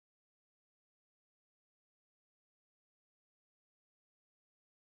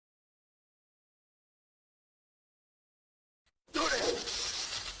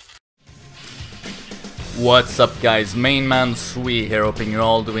What's up guys, MainManSWE here, hoping you're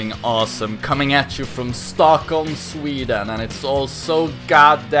all doing awesome. Coming at you from Stockholm, Sweden, and it's all so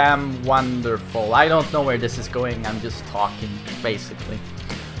goddamn wonderful. I don't know where this is going, I'm just talking, basically.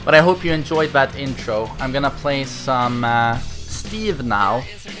 But I hope you enjoyed that intro. I'm gonna play some Steve now,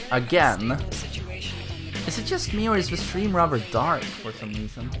 again. Is it just me or is the stream rather dark for some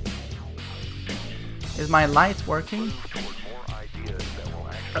reason? Is my light working?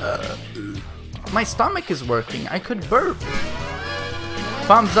 My stomach is working. I could burp.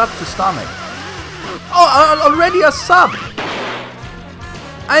 Thumbs up to stomach. Oh, already a sub.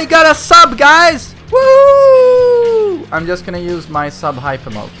 I got a sub, guys. Woo! I'm just gonna use my sub hype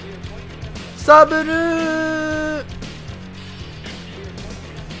emote. Sabaru.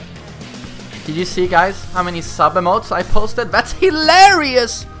 Did you see, guys, how many sub emotes I posted? That's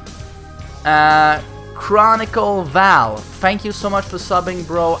hilarious. Chronicle Val, thank you so much for subbing,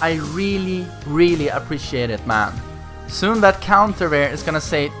 bro. I really appreciate it, man. Soon that counter there is gonna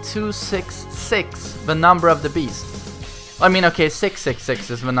say 266, the number of the beast. I mean, okay, 666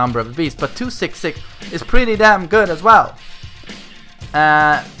 is the number of the beast, but 266 is pretty damn good as well.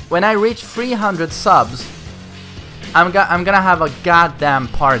 When I reach 300 subs, I'm gonna have a goddamn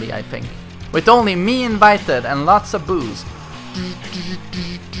party, I think, with only me invited and lots of booze.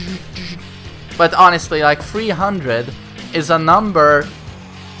 But honestly, like 300 is a number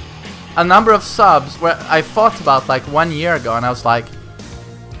of subs where I thought about like 1 year ago, and I was like,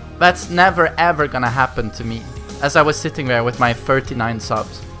 that's never ever gonna happen to me, as I was sitting there with my 39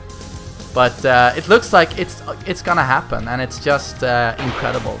 subs. But it looks like it's gonna happen, and it's just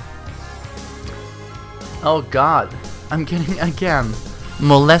incredible. Oh god, I'm getting again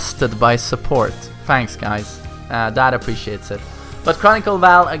molested by support. Thanks, guys. Dad appreciates it. But Chronicle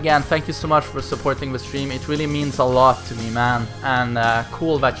Val, again, thank you so much for supporting the stream. It really means a lot to me, man. And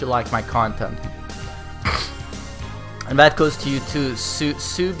cool that you like my content. And that goes to you too,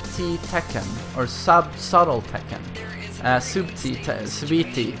 Subti Tekken, or Subtle Tekken. Subiti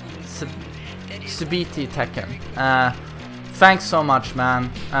Tekken. Thanks so much,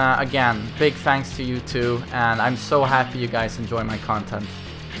 man. Again, big thanks to you too. And I'm so happy you guys enjoy my content.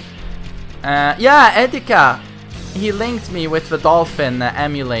 Yeah, Edika. He linked me with the Dolphin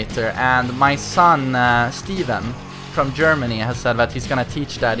emulator, and my son Steven from Germany has said that he's gonna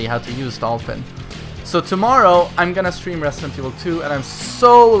teach Daddy how to use Dolphin. So tomorrow I'm gonna stream Resident Evil 2, and I'm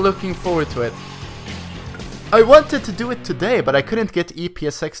so looking forward to it. I wanted to do it today, but I couldn't get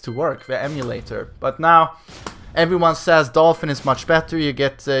EPSX to work, the emulator. But now everyone says Dolphin is much better. You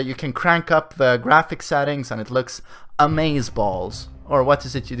can crank up the graphic settings, and it looks amazeballs. Or what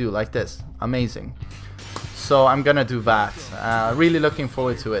is it you do? Like this, amazing. So I'm gonna do that. Really looking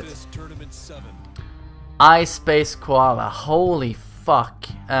forward to it. I Space Koala, holy fuck.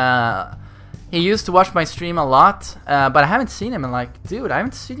 He used to watch my stream a lot, but I haven't seen him in like, dude, I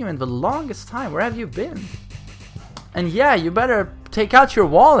haven't seen you in the longest time. Where have you been? And yeah, you better take out your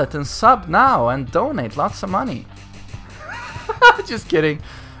wallet and sub now and donate lots of money. Just kidding.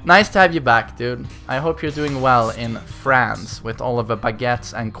 Nice to have you back, dude. I hope you're doing well in France with all of the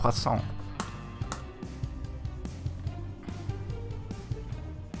baguettes and croissants.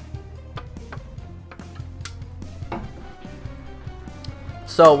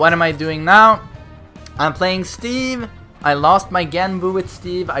 So what am I doing now? I'm playing Steve. I lost my Genbu with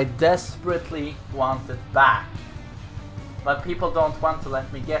Steve. I desperately want it back. But people don't want to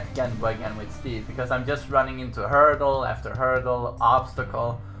let me get Genbu again with Steve, because I'm just running into hurdle after hurdle,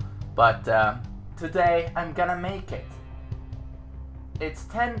 obstacle. But today I'm gonna make it. It's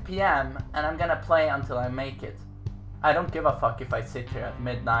 10 PM and I'm gonna play until I make it. I don't give a fuck if I sit here at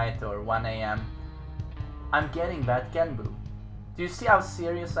midnight or 1 AM. I'm getting that Genbu. Do you see how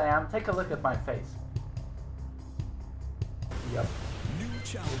serious I am? Take a look at my face. Yep.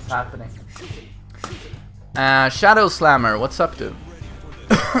 It's happening. Shadow Slammer, what's up, dude?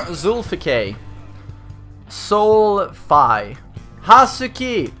 Zulfikay. Soulfi.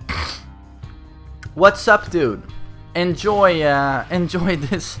 Hasuki. What's up, dude? Enjoy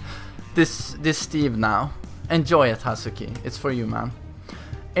this Steve now. Enjoy it, Hasuki. It's for you, man.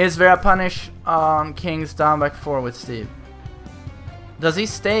 Is there a punish on King's down back 4 with Steve? Does he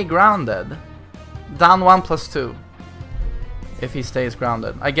stay grounded? Down 1+2. If he stays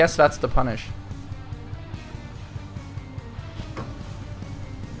grounded. I guess that's the punish.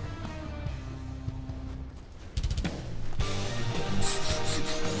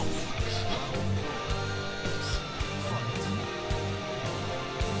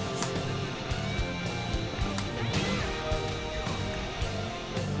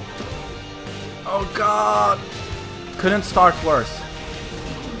 Oh god! Couldn't start worse.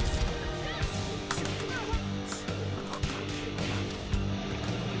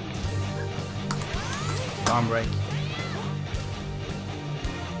 arm break.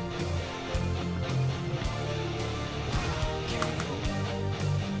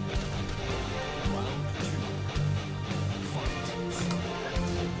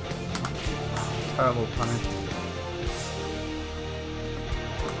 Terrible punish.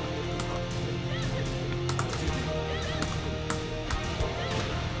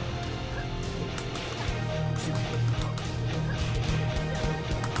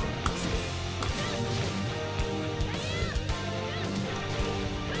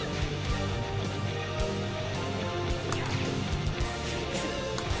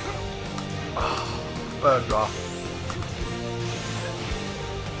 Bird draw.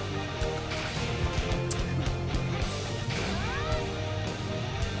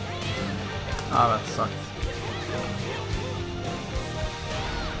 Oh, that sucks.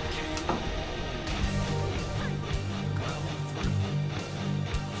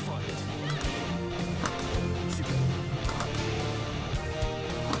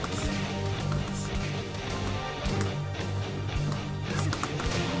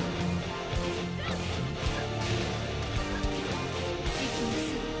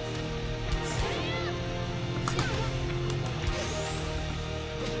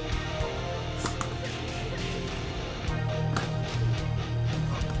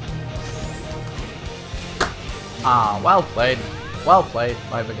 Ah, well played. Well played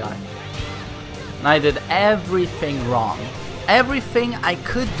by the guy. And I did everything wrong. Everything I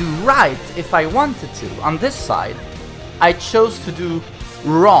could do right if I wanted to. On this side, I chose to do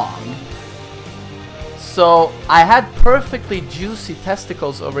wrong. So I had perfectly juicy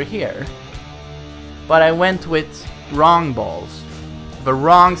testicles over here. But I went with wrong balls. The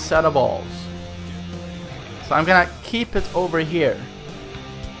wrong set of balls. So I'm gonna keep it over here.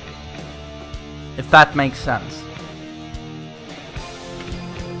 If that makes sense.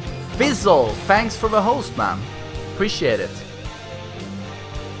 Fizzle, thanks for the host, man. Appreciate it.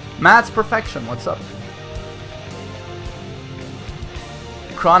 Matt's Perfection, what's up?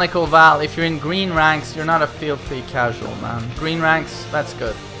 Chronicle Val, if you're in green ranks, you're not a filthy casual, man. Green ranks, that's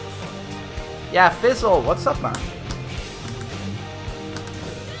good. Yeah, Fizzle, what's up, man?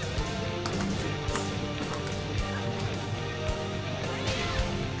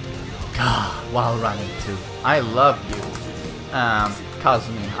 While running too. I love you.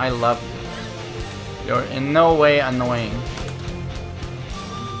 Kazumi, I love you. You're in no way annoying.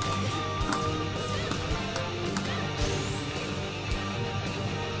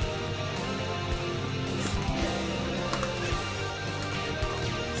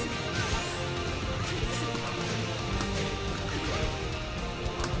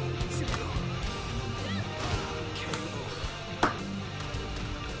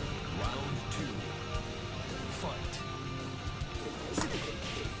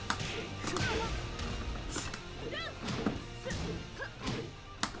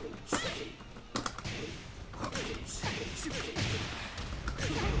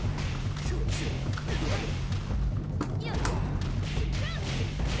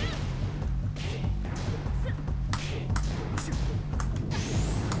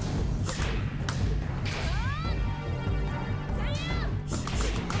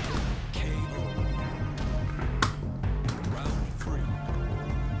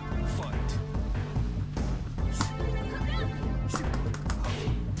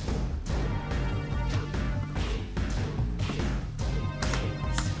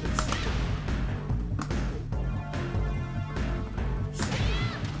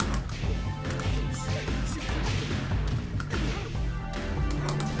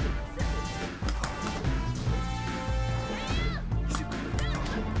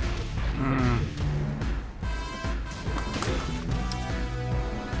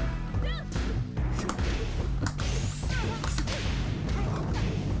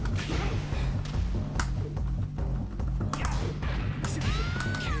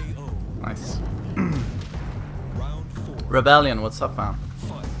 Nice. Rebellion, what's up, man?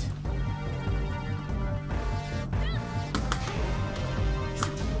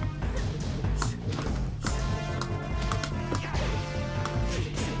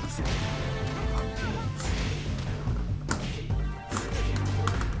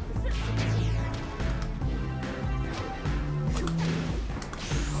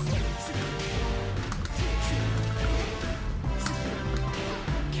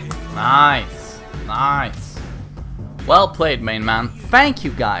 Nice, nice. Well played, main man. Thank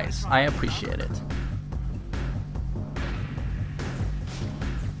you guys, I appreciate it.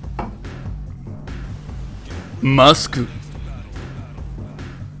 Muscu.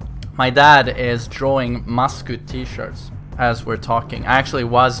 My dad is drawing Muscu t-shirts as we're talking. I actually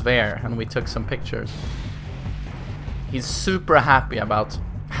was there and we took some pictures. He's super happy about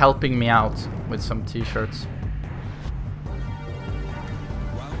helping me out with some t-shirts.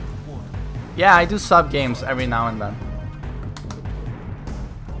 Yeah, I do sub games every now and then.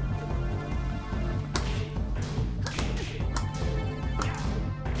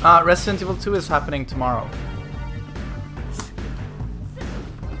 Resident Evil 2 is happening tomorrow.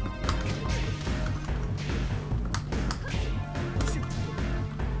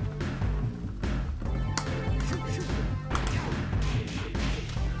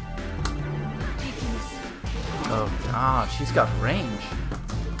 Oh god, she's got range.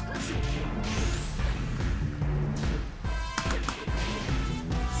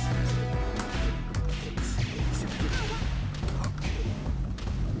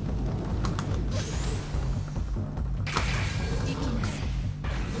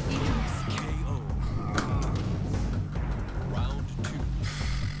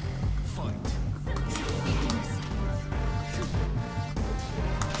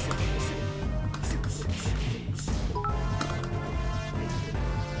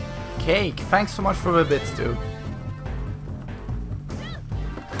 Cake, thanks so much for the bits, dude.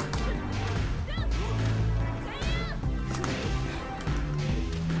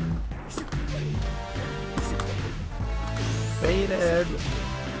 Faded.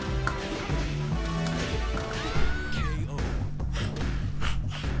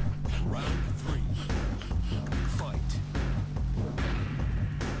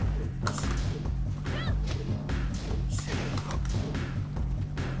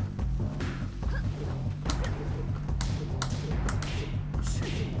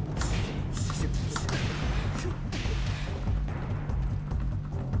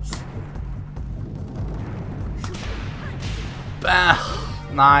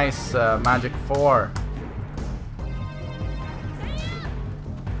 Nice, Magic 4.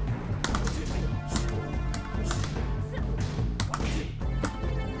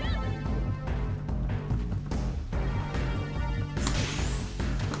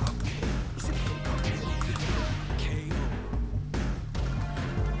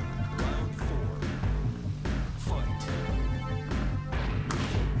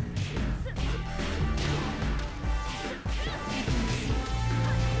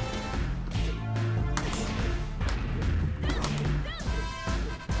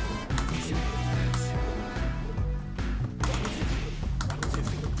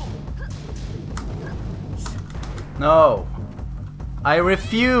 No, I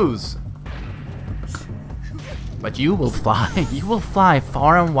refuse. But you will fly. You will fly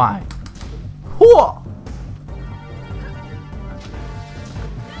far and wide. Whoa!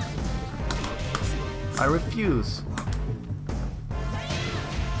 I refuse.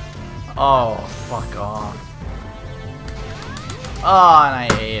 Oh, fuck off. Oh, and I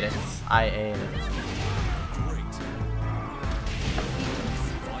ate it. I ate it.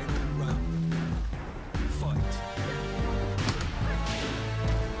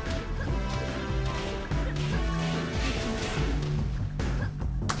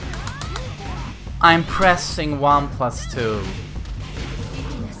 I'm pressing 1+2.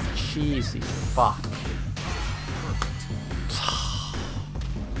 Cheesy fuck.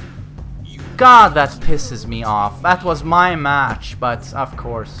 God, that pisses me off. That was my match, but of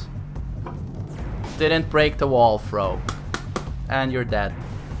course. Didn't break the wall, Fro. And you're dead.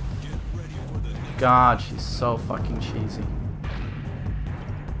 God, she's so fucking cheesy.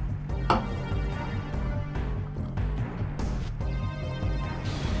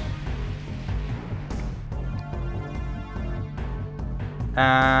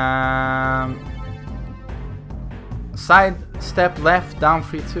 Side step left, down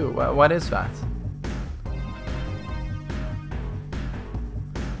 3-2. What is that?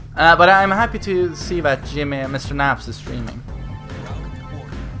 But I'm happy to see that Jimmy, Mr. Naps is streaming.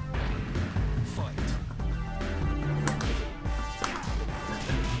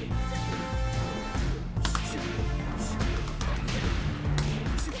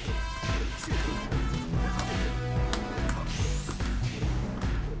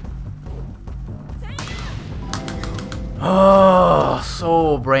 Oh,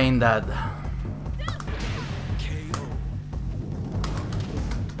 so brain dead.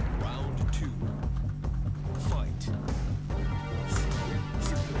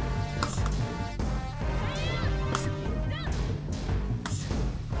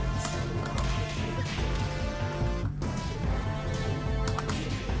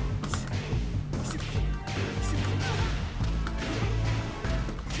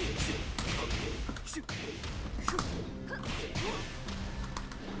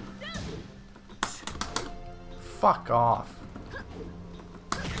 Fuck off.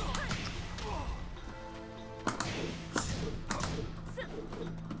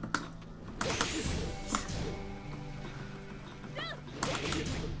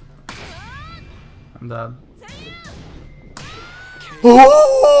 dead.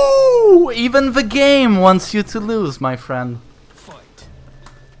 Oh! Even the game wants you to lose, my friend.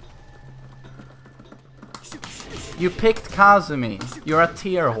 You picked Kazumi. You're a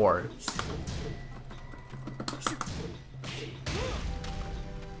tier whore.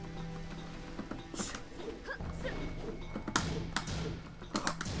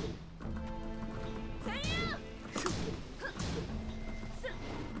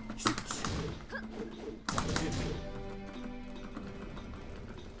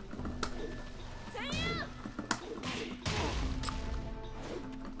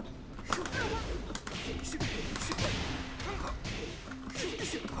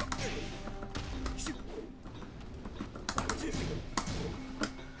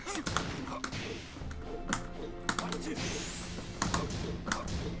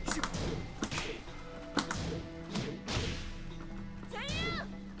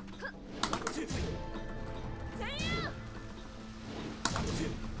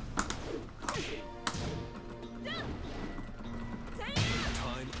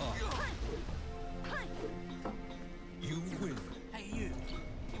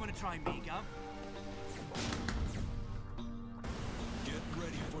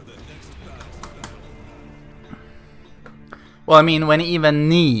 Well, I mean, when even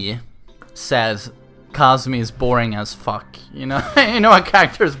Ni says Kazumi is boring as fuck, you know, you know a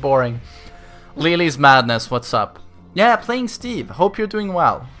character is boring. Lily's Madness, what's up? Yeah, playing Steve. Hope you're doing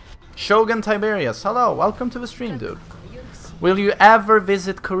well. Shogun Tiberius, hello, welcome to the stream, dude. Will you ever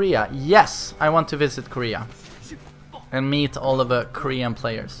visit Korea? Yes, I want to visit Korea and meet all of the Korean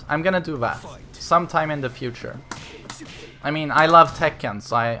players. I'm gonna do that sometime in the future. I mean, I love Tekken,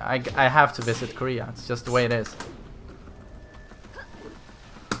 so I have to visit Korea. It's just the way it is.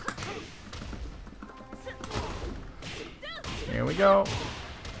 Here we go.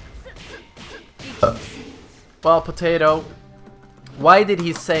 Well, Potato, why did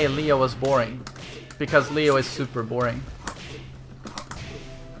he say Leo was boring? Because Leo is super boring.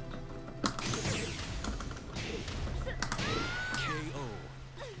 KO.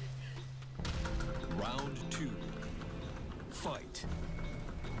 Round 2. Fight.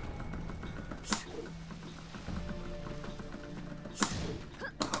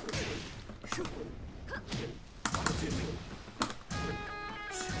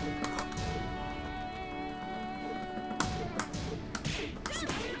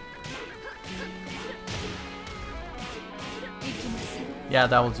 Yeah,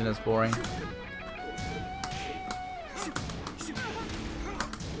 that was just boring.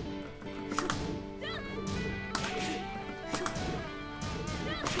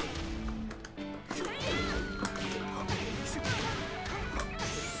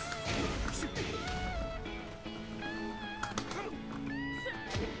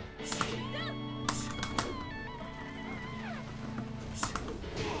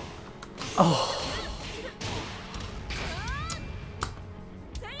 Oh.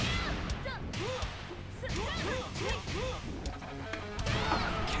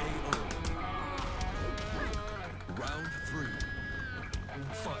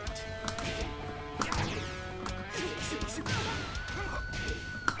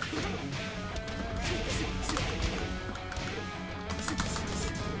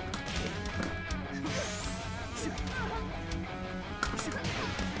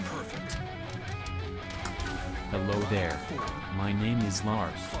 Hello there. My name is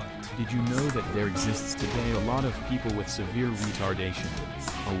Lars. Did you know that there exists today a lot of people with severe retardation?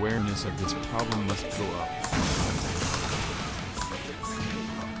 Awareness of this problem must go up.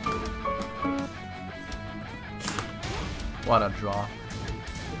 What a draw.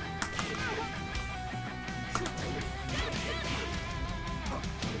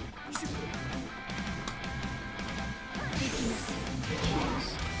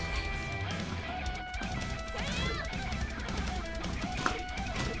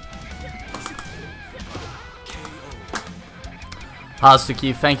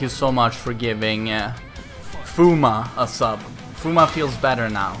 Hazuki, thank you so much for giving Fuma a sub. Fuma feels better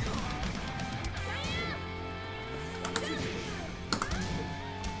now.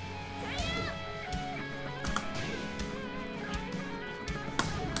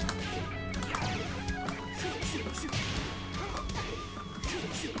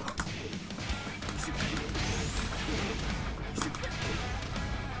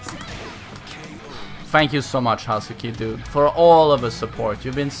 Thank you so much, Hazuki, dude, for all of the support.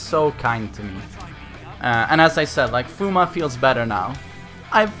 You've been so kind to me. And as I said, like, Fuma feels better now.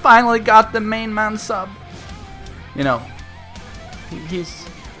 I finally got the main man sub. You know,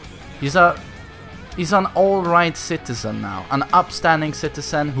 he's a He's an all-right citizen now. An upstanding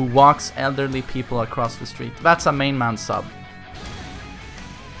citizen who walks elderly people across the street. That's a main man sub.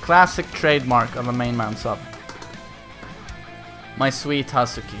 Classic trademark of a main man sub. My sweet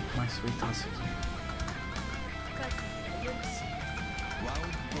Hazuki. My sweet Hazuki.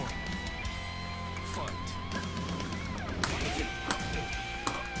 Round one. Fight.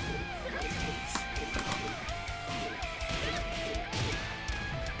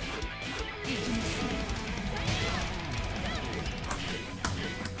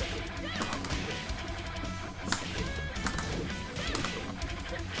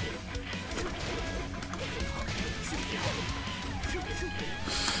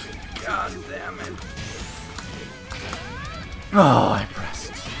 God damn it. Oh, I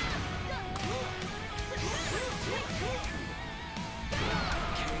pressed.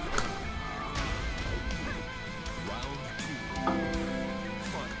 Round two.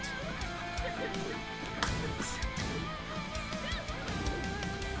 Fight.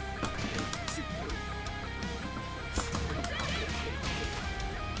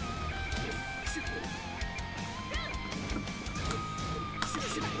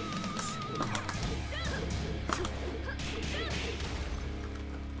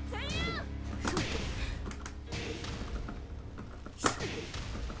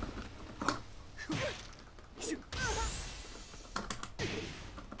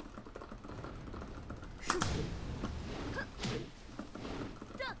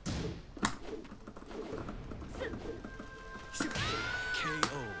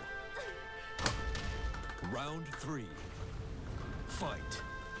 KO. Round three. Fight.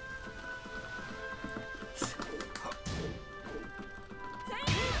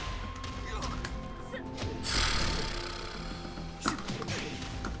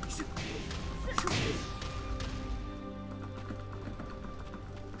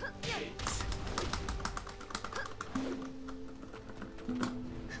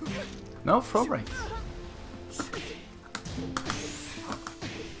 No throw break.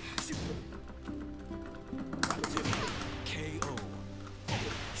 KO.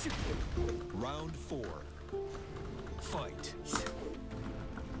 Round four. Fight.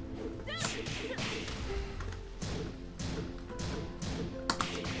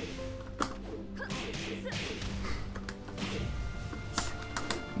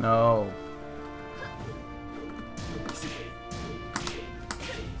 No.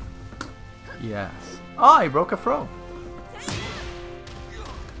 Yes. Oh, I broke a throw.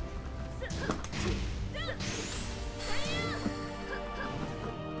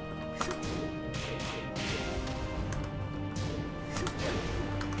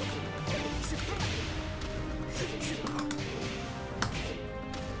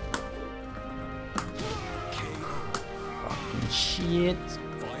 Fucking shit.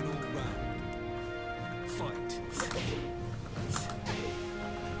 Final round. Fight.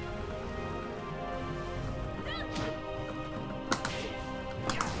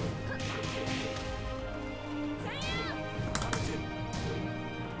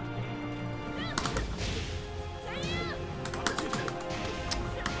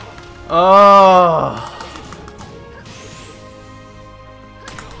 Oh.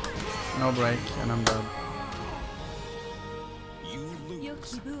 No break, and I'm dead. You lose. 良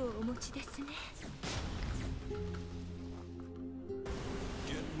き部をお持ちですね。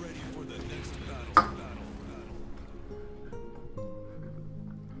 Get ready for the next battle.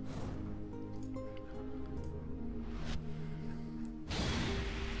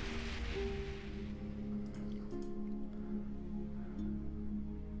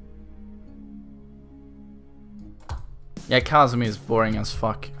 Yeah, Kazumi is boring as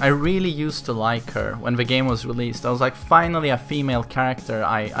fuck. I really used to like her when the game was released. I was like, finally a female character.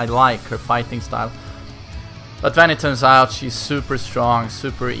 I like her fighting style. But then it turns out she's super strong,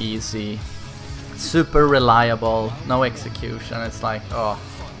 super easy, super reliable, no execution. It's like, oh.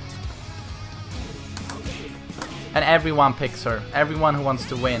 And everyone picks her. Everyone who wants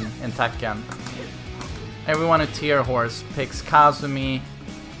to win in Tekken. Everyone who tier horse picks Kazumi,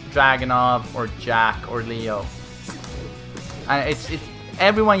 Dragunov, or Jack, or Leo. And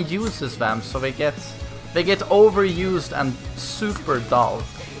everyone uses them, so they get overused and super dull.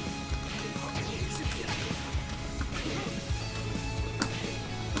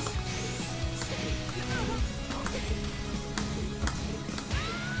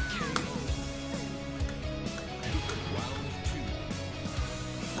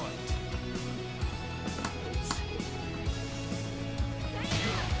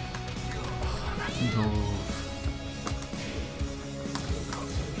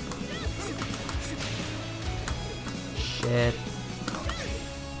 Shit.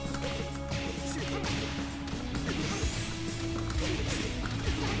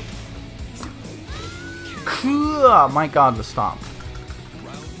 Oh my god, the stomp.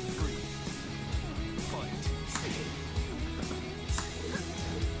 Round 3. Fight.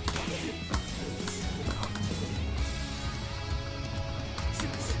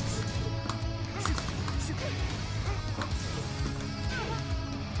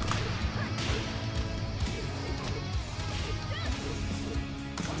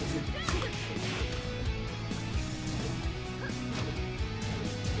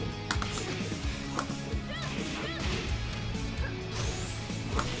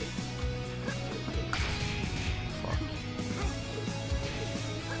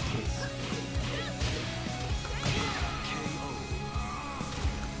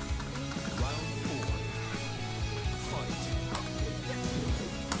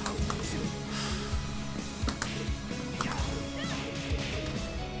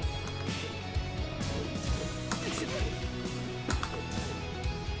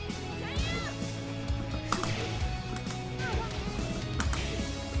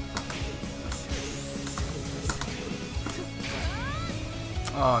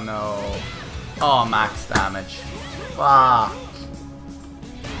 Oh no. Oh, max damage. Fuck.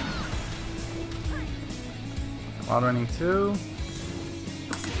 While running 2.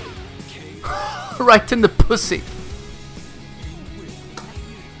 Right in the pussy.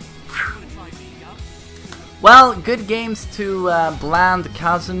 Well, good games to bland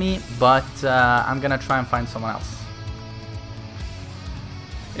Kazumi, but I'm gonna try and find someone else.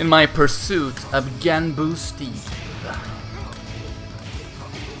 In my pursuit of Genbu Steve.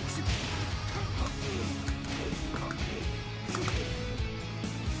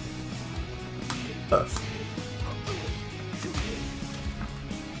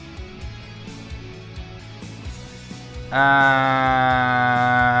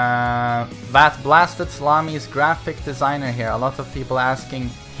 That blasted Salami's graphic designer here. A lot of people asking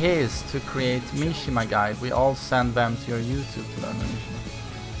his to create Mishima guide. We all send them to your YouTube to learn Mishima.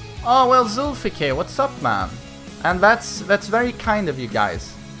 Oh well, Zulfike, what's up, man? And that's very kind of you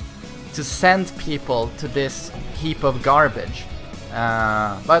guys to send people to this heap of garbage.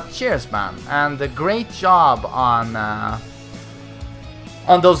 But cheers, man, and a great job on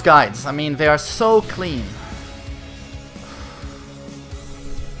those guides. I mean, they are so clean.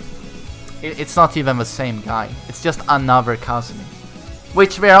 It's not even the same guy. It's just another Kazumi.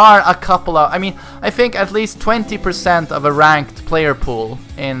 Which there are a couple of... I mean, I think at least 20% of a ranked player pool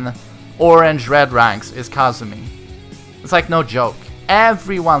in orange-red ranks is Kazumi. It's like no joke.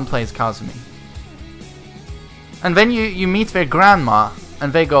 Everyone plays Kazumi. And then you meet their grandma,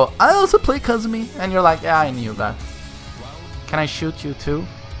 and they go, I also play Kazumi. And you're like, yeah, I knew that. Can I shoot you too?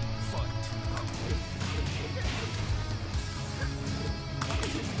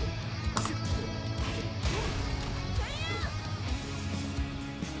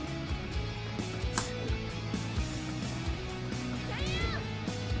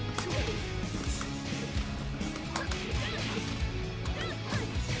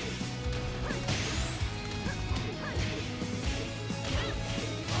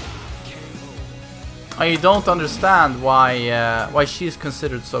 I don't understand why she's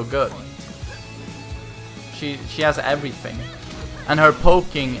considered so good. She has everything, and her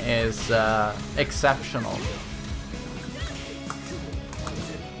poking is exceptional.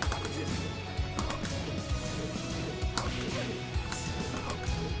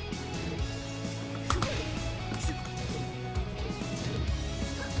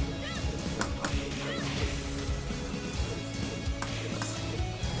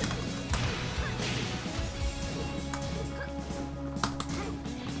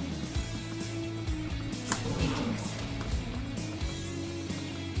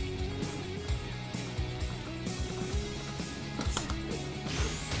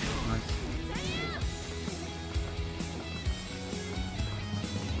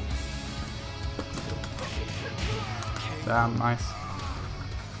 Damn, nice.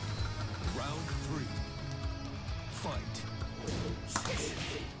 Round 3. Fight.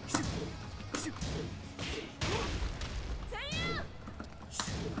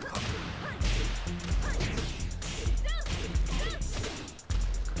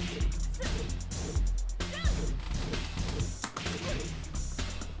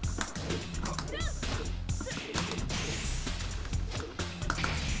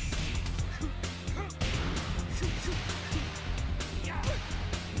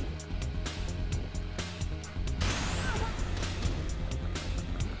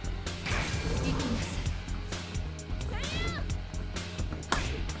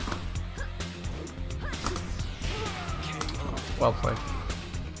 Well played.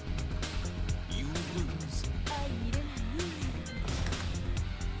 You lose.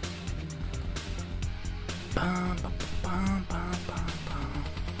 Bum, bum,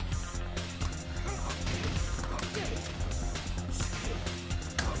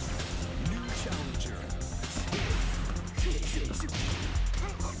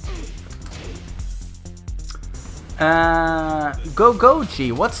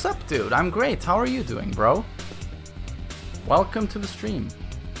 Goji, what's up, dude? I'm great. How are you doing, bro? Welcome to the stream.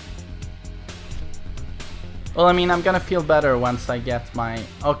 Well, I mean, I'm gonna feel better once I get my...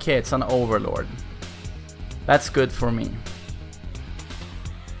 Okay, it's an Overlord. That's good for me.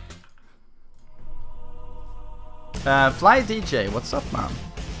 Fly DJ, what's up, man?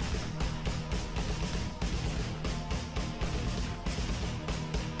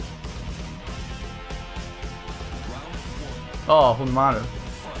 Oh, Hunmaru.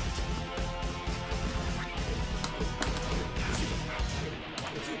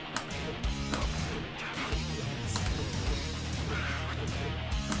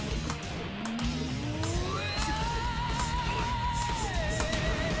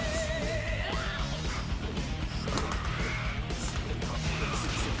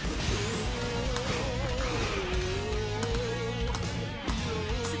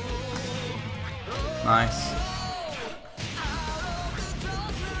 Nice.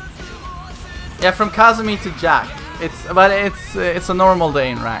 Yeah, from Kazumi to Jack. It's a normal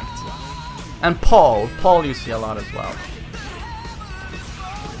day in ranked. And Paul you see a lot as well.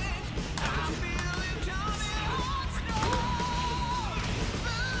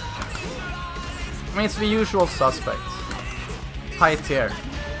 I mean, it's the usual suspects. High tier.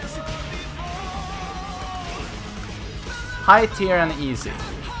 High tier and easy.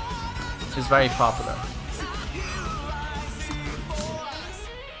 Is very popular.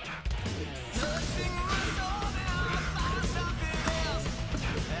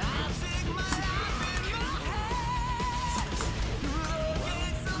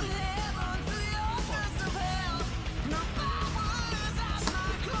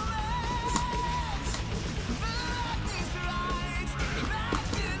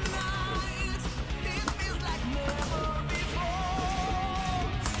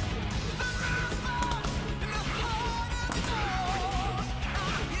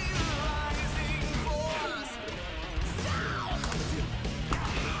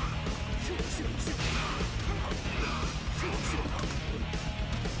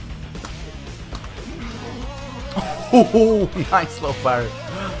 Oh, nice low fire.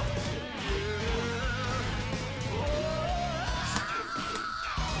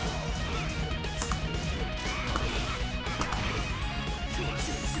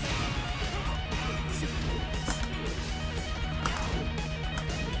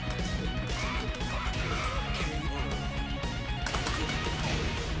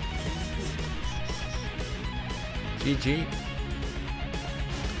 GG.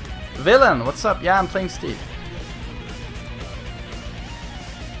 Villain, what's up? Yeah, I'm playing Steve.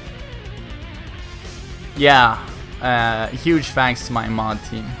 Yeah, huge thanks to my mod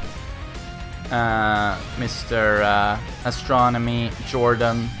team. Mr. Astronomy,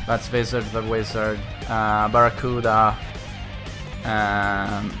 Jordan, that's Wizard the Wizard, Barracuda,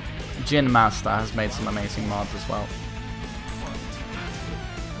 Jin Master has made some amazing mods as well.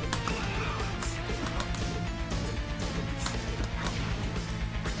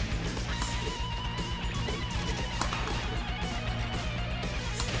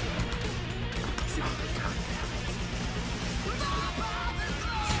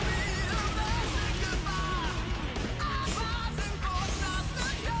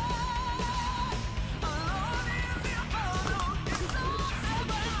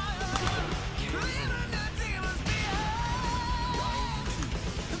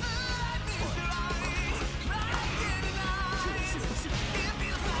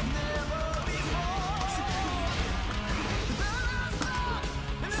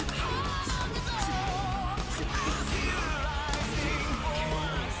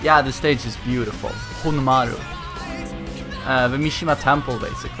 Yeah, the stage is beautiful. Hunmaru. The Mishima Temple,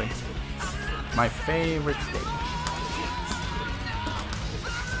 basically. My favorite stage.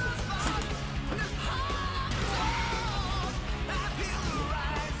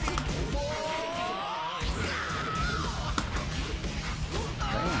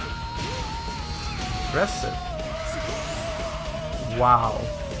 Damn. Impressive. Wow.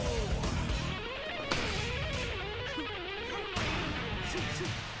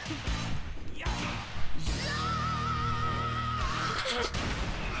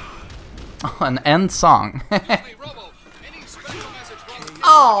 An end song.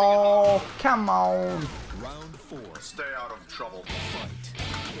 Oh, come on. Round 4. Stay out of trouble. Fight.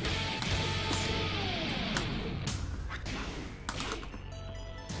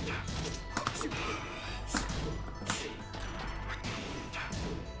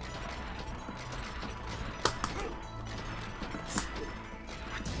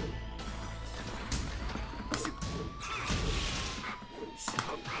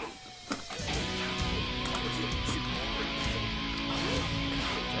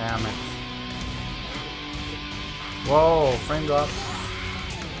 Damn it. Whoa, frame drop.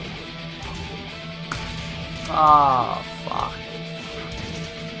 Ah, fuck.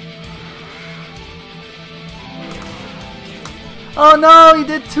 Oh no, he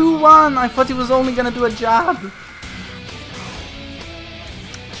did 2-1. I thought he was only gonna do a jab.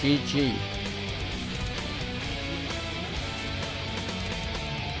 GG.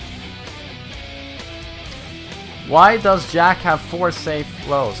 Why does Jack have 4 safe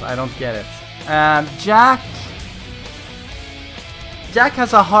throws? I don't get it. Jack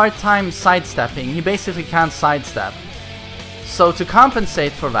has a hard time sidestepping. He basically can't sidestep. So to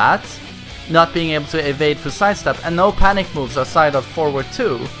compensate for that, not being able to evade for sidestep, and no panic moves aside of forward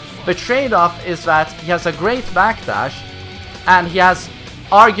 2, the trade-off is that he has a great backdash, and he has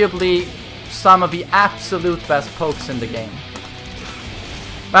arguably some of the absolute best pokes in the game.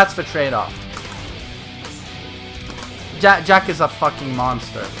 That's the trade-off. Jack is a fucking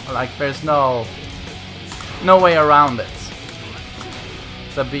monster. Like, there's no way around it.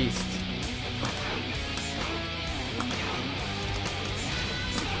 It's a beast.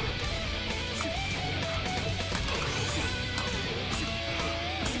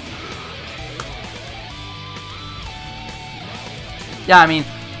 Yeah, I mean,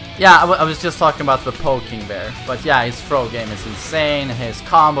 yeah, I was just talking about the poking there. But yeah, his throw game is insane. His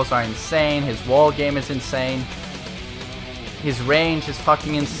combos are insane. His wall game is insane. His range is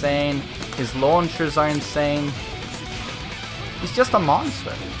fucking insane. His launchers are insane. He's just a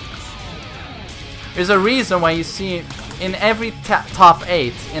monster. There's a reason why you see in every top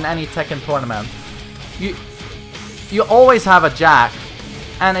 8 in any Tekken tournament, you always have a Jack,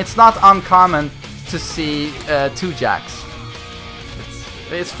 and it's not uncommon to see 2 Jacks.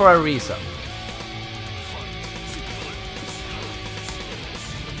 It's for a reason.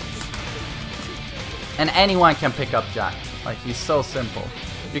 And anyone can pick up Jack. Like, he's so simple.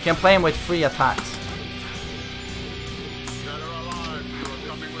 You can play him with 3 attacks.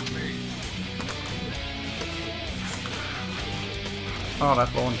 Oh,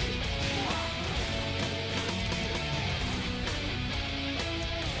 that launch.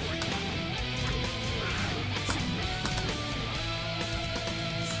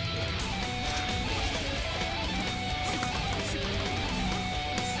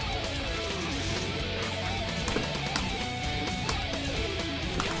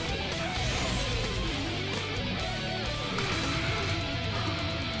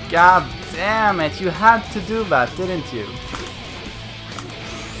 God damn it, you had to do that, didn't you?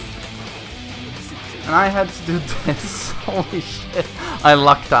 And I had to do this. Holy shit. I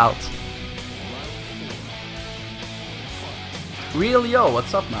lucked out. Real Yo,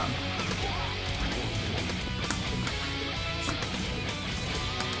 what's up, man?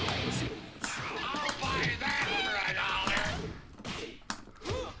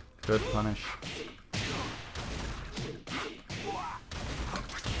 Good punish.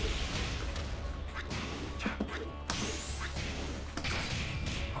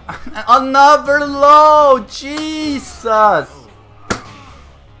 Another low! Jesus!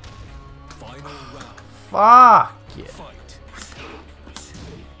 Fuck yeah.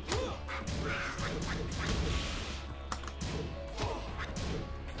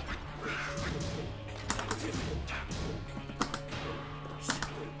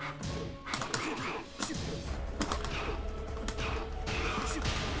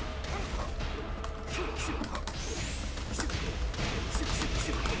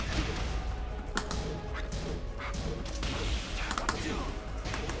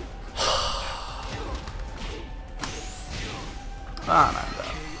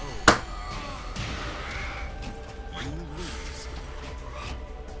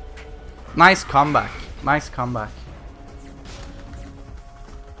 Nice comeback. Nice comeback.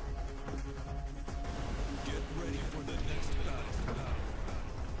 Get ready for the next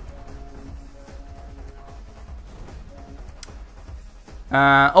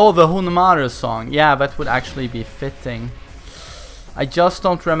battle. Oh, the Hunmaru song. Yeah, that would actually be fitting. I just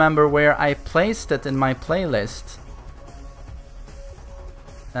don't remember where I placed it in my playlist.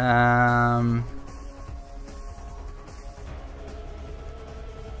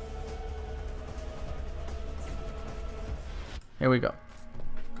 Here we go.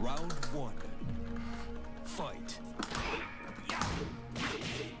 Round 1. Fight.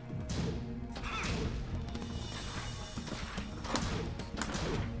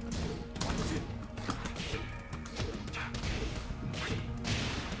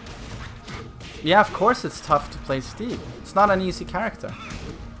 Yeah, of course it's tough to play Steve. It's not an easy character.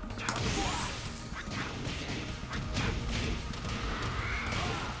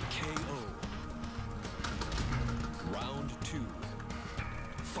 KO. Round 2.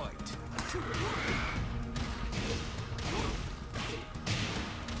 Fight.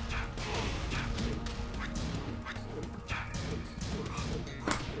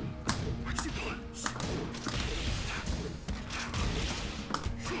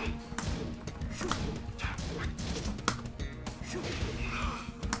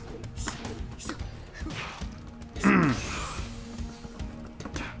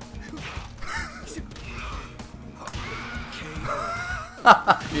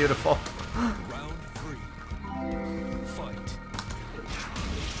 Beautiful. Round 3. Fight.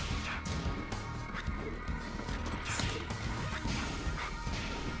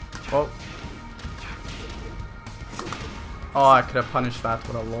 Oh. Oh, I could have punished that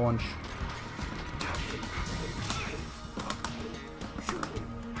with a launch.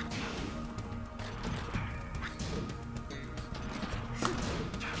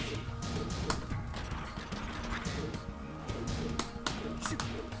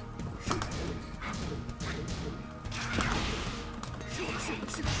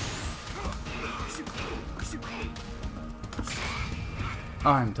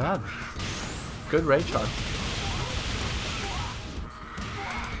 Oh, I'm dead. Good rage shot.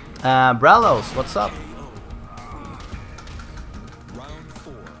 Brellos, what's up? Round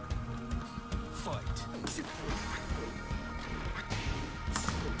 4. Fight.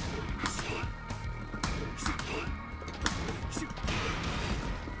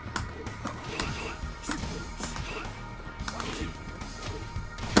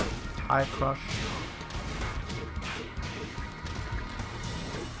 Eye crush.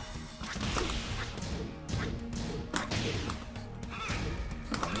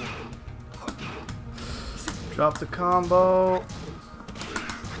 Drop the combo.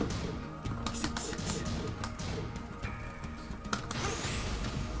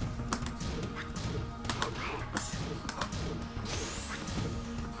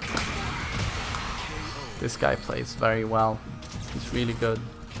 This guy plays very well. He's really good.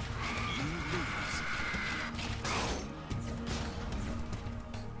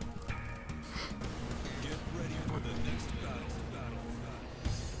 Get ready for the next battle.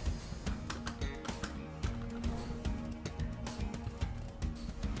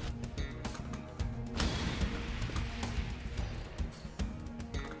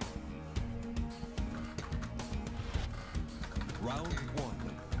 Round 1.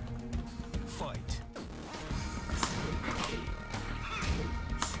 Fight.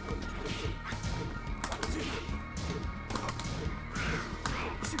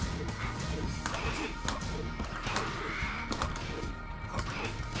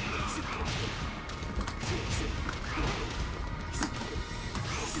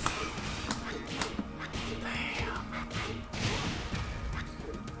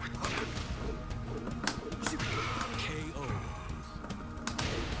 KO.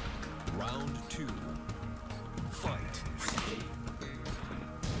 Round 2. Fight.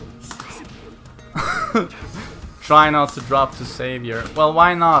 Try not to drop to savior. Well,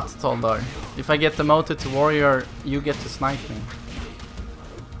 why not, Toldar? If I get demoted to warrior, you get to snipe me.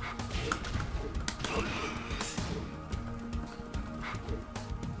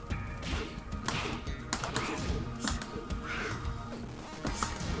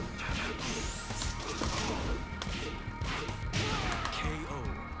 KO.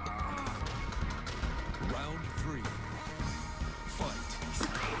 Round 3. Fight.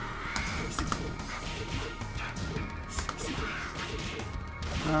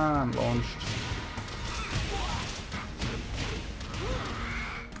 Ah, I'm launched.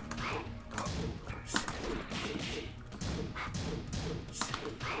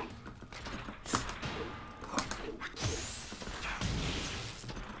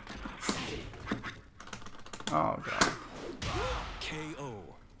 Oh god. KO.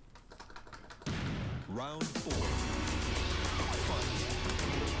 Round 4. Fight.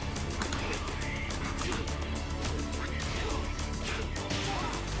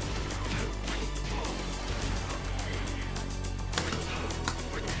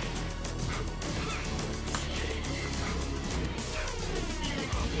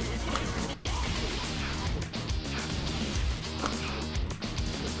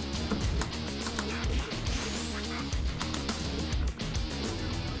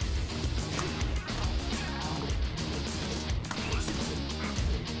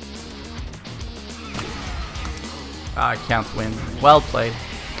 I can't win. Well played.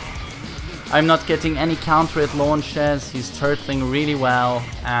 I'm not getting any counter hit launches, he's turtling really well,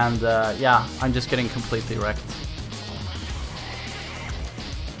 and yeah, I'm just getting completely wrecked.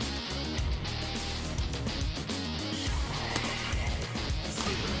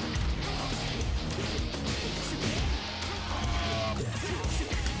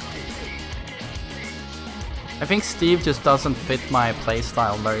 I think Steve just doesn't fit my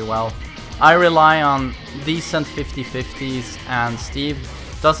playstyle very well. I rely on decent 50-50s, and Steve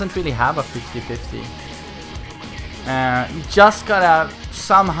doesn't really have a 50-50. You just gotta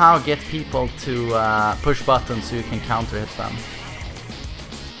somehow get people to push buttons so you can counter hit them.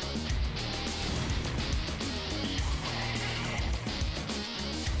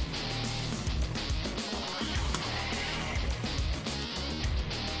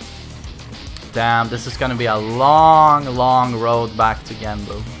 Damn, this is gonna be a long, long road back to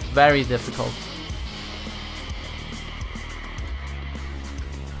Genbu. Very difficult.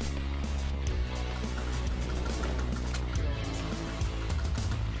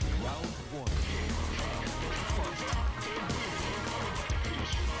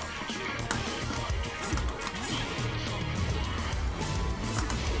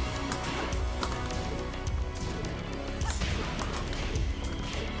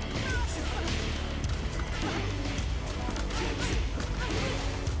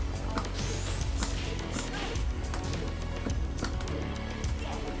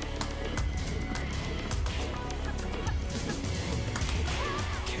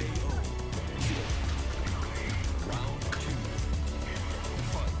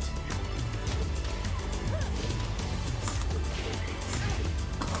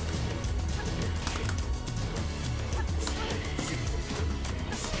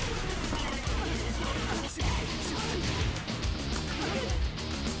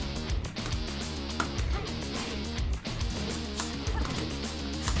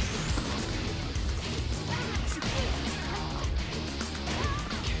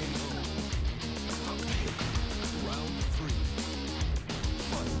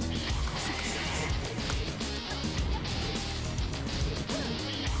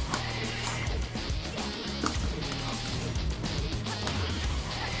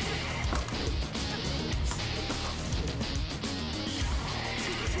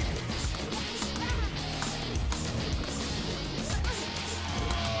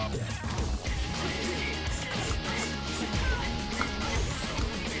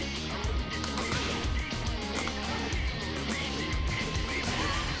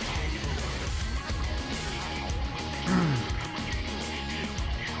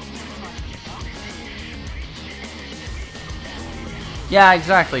 Yeah,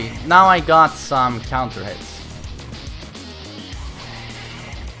 exactly. Now I got some counter hits.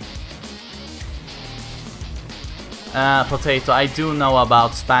 Potato, I do know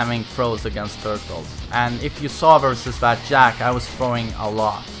about spamming throws against turtles. And if you saw versus that Jack, I was throwing a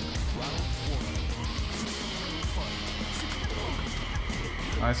lot.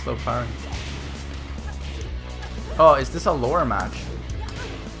 Nice low parry. Oh, is this a lore match?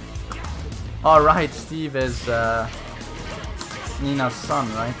 Alright, Steve is Nina's son,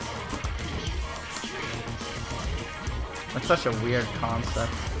 right? That's such a weird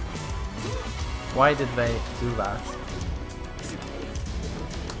concept. Why did they do that?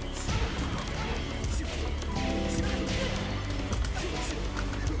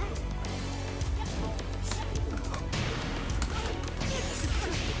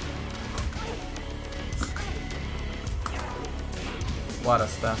 What a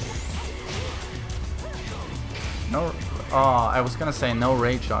step. No. Oh, I was gonna say no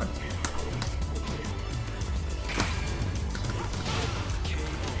rage art.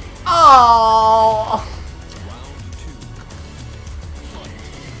 Oh!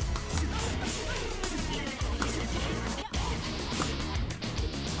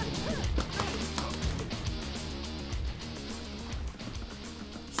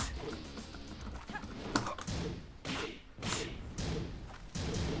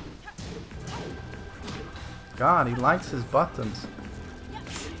 God, he likes his buttons.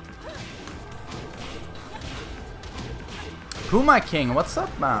 Puma King, what's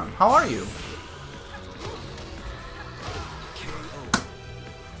up, man? How are you?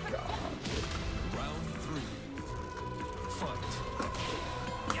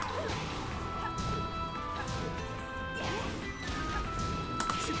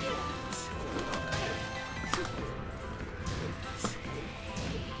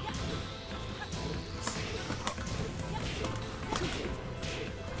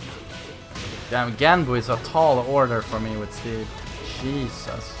 Damn, Genbu is a tall order for me with Steve.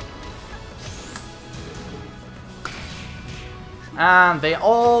 Jesus. And they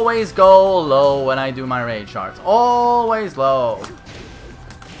always go low when I do my rage arts. Always low.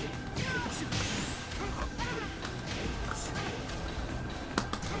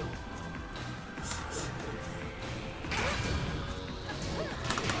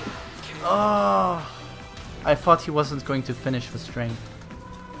 Oh, I thought he wasn't going to finish the string.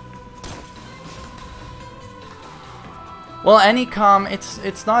 Well, Anycom,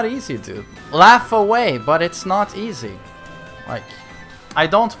 it's not easy, dude. Laugh away, but it's not easy. Like, I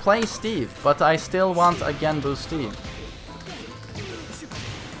don't play Steve, but I still want a Genbu Steve.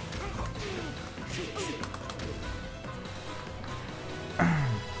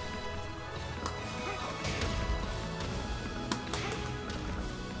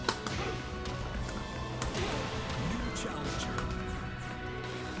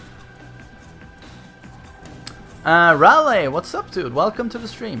 Raleigh, what's up, dude? Welcome to the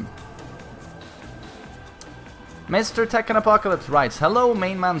stream. Mr. Tekken Apocalypse writes, hello,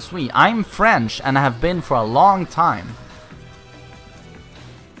 MainManSWE. I'm French and have been for a long time.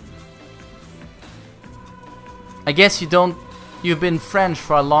 I guess you've been French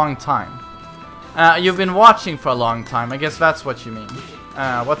for a long time. You've been watching for a long time. I guess that's what you mean.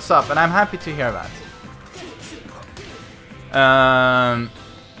 What's up? And I'm happy to hear that.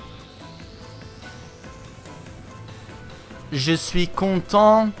 Je suis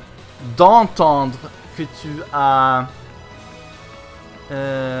content d'entendre que tu as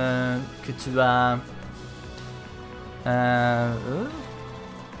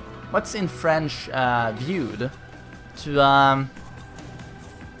what's in French viewed? Tu as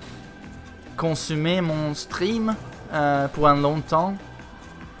consumé mon stream pour un longtemps.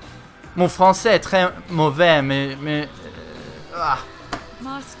 Mon français est très mauvais, mais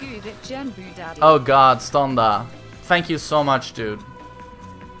oh God, Stonda. Thank you so much, dude.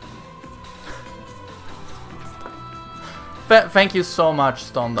 Thank you so much,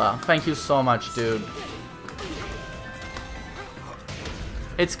 Stonda. Thank you so much, dude.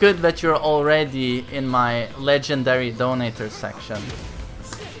 It's good that you're already in my legendary donator section.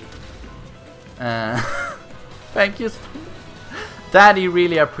 Thank you. Daddy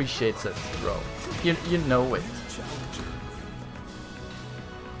really appreciates it, bro. You know it.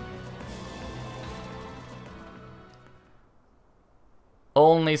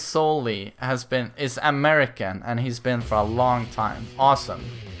 Only Solely is American and he's been for a long time. Awesome.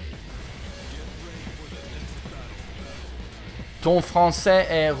 Ton français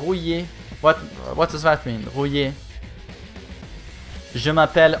est rouillé. What does that mean? Rouillé. Je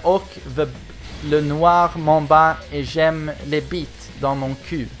m'appelle Hawk le noir Mamba et j'aime les beats dans mon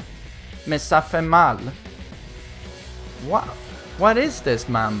cul. Mais ça fait mal. What is this,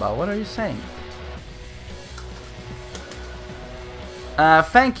 Mamba? What are you saying?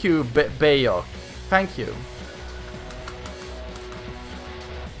 Thank you, Bayok. Thank you.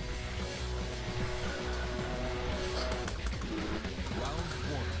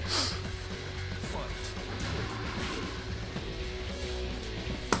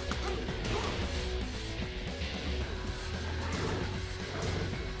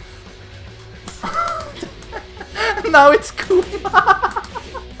 Now it's Kuma.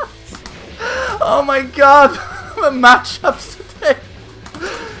 Oh my God, the matchups today.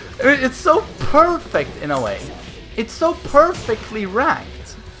 It's so perfect in a way. It's so perfectly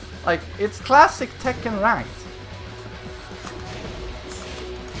ranked. Like, it's classic Tekken ranked.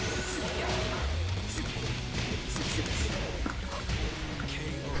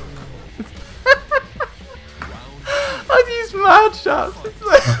 Oh, these matchups. It's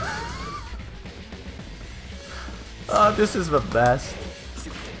like oh, this is the best.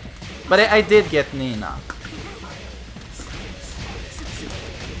 But I did get Nina.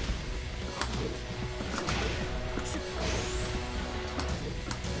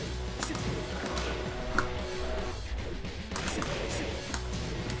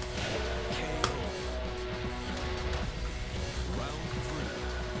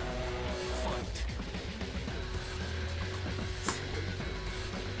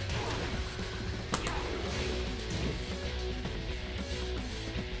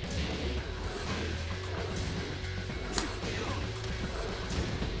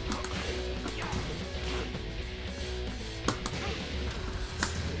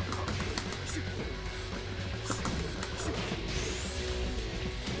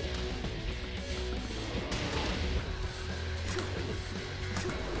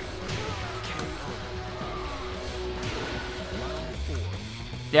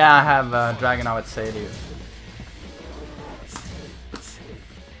 Yeah, I have Dragon, I would say to you.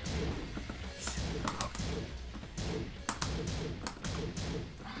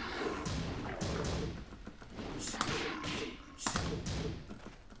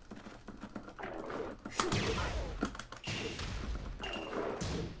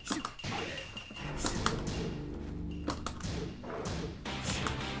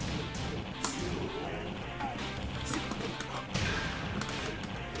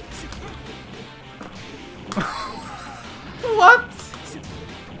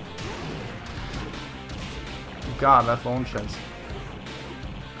 god, that launches.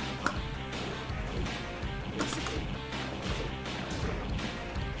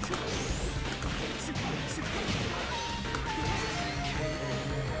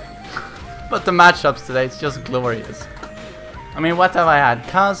 But the matchups today, it's just glorious. I mean, what have I had?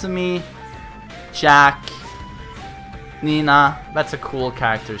 Kazumi, Jack, Nina. That's a cool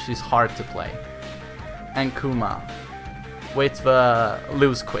character. She's hard to play. And Kuma with the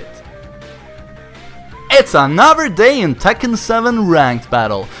loose quit. It's another day in Tekken 7 ranked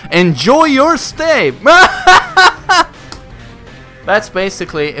battle. Enjoy your stay. That's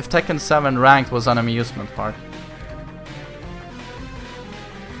basically if Tekken 7 ranked was an amusement park.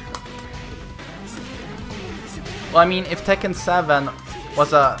 Well, I mean, if Tekken 7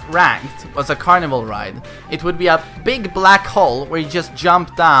 was a carnival ride, it would be a big black hole where you just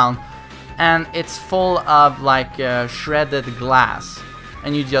jump down and it's full of like shredded glass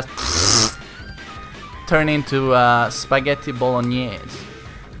and you just turn into spaghetti bolognese.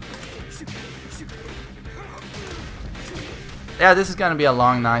 Yeah, this is gonna be a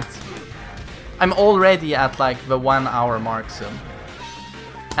long night. I'm already at like the 1 hour mark soon.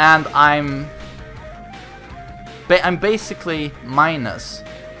 And I'm basically minus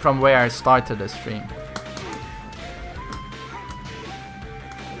from where I started the stream.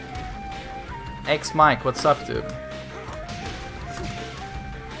 X Mike, what's up, dude?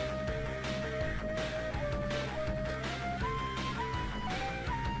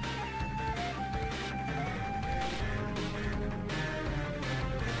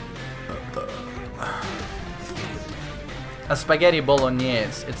 A spaghetti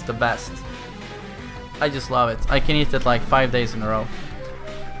bolognese, it's the best. I just love it. I can eat it like 5 days in a row.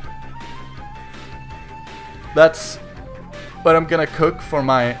 That's what I'm gonna cook for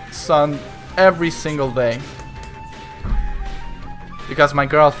my son every single day. Because my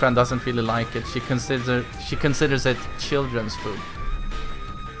girlfriend doesn't really like it. She considers it children's food.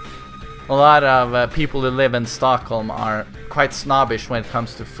 A lot of people who live in Stockholm are quite snobbish when it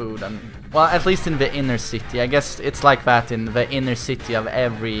comes to food, and well, at least in the inner city. I guess it's like that in the inner city of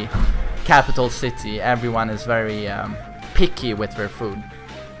every capital city. Everyone is very picky with their food.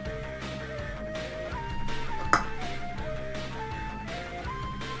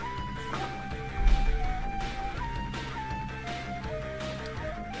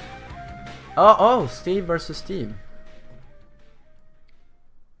 Oh, Steve versus Steve.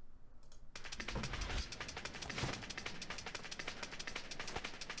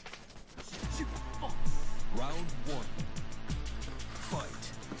 Round one. Fight.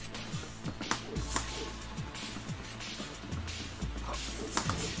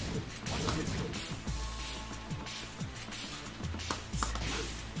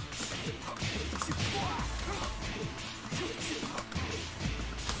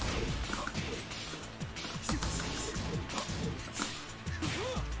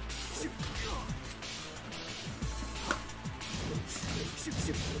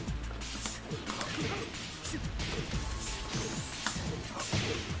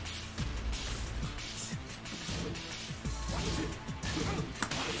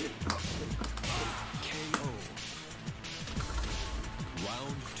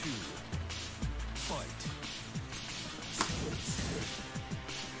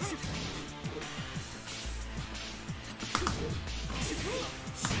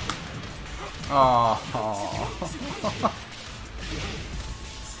 Oh.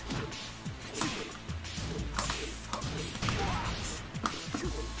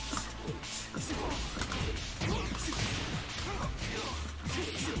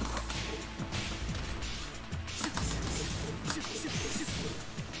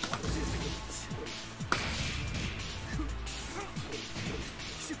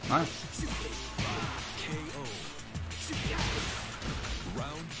 Nice. KO.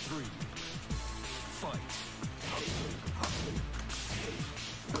 Round three. Fight.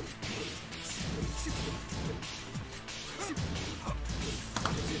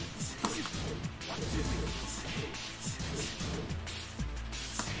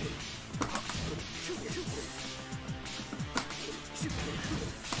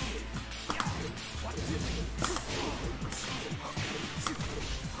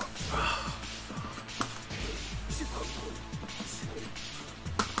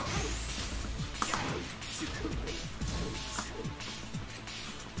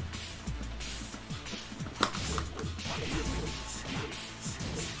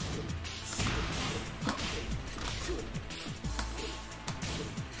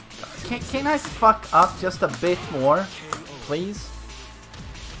 Can I fuck up just a bit more, please?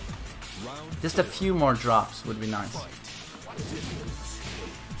 Just a few more drops would be nice.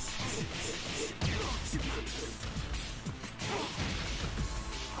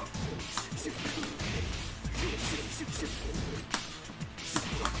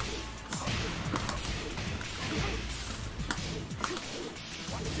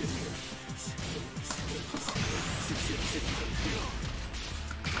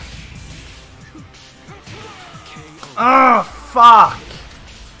 Oh, fuck!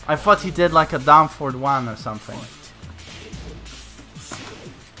 I thought he did like a down forward 1 or something.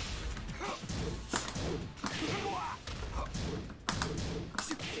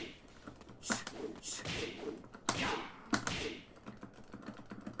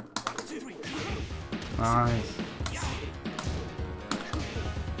 Nice.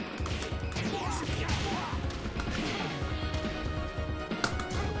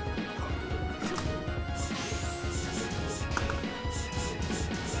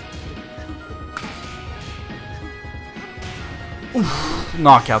 Oof,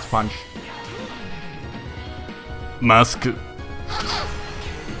 knockout punch. Musk.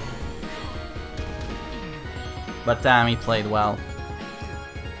 But damn, he played well.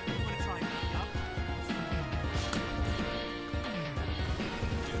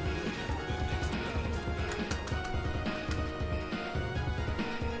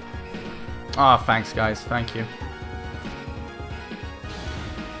 Oh, thanks guys, thank you.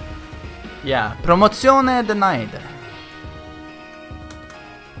 Yeah, promozione denied.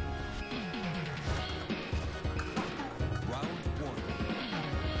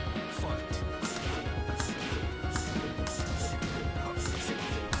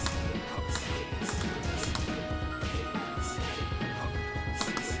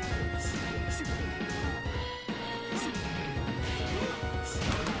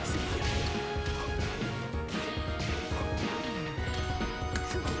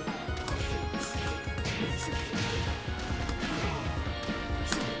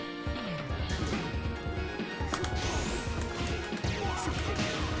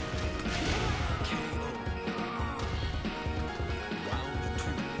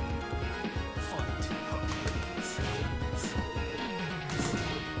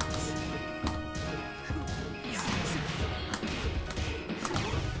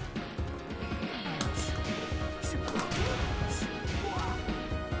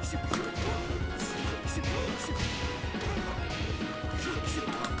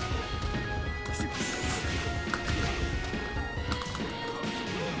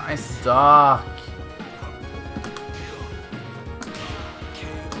 Nice duck.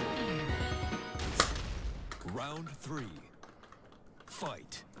 Round 3.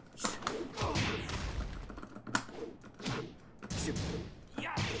 Fight.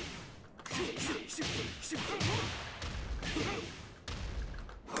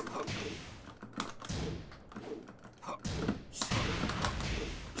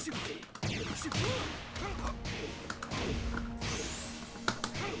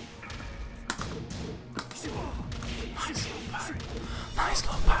 Nice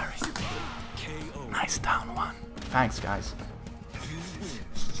low parry. Nice down 1. Thanks guys.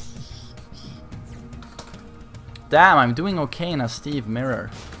 Damn, I'm doing okay in a Steve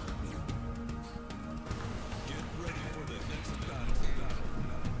mirror.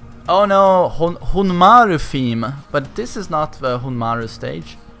 Oh no, Hunmaru theme. But this is not the Hunmaru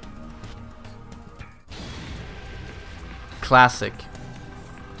stage. Classic.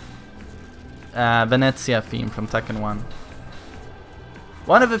 Venezia theme from Tekken 1.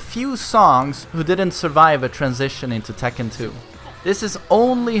 One of the few songs who didn't survive a transition into Tekken 2. This is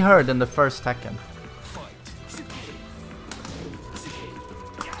only heard in the first Tekken.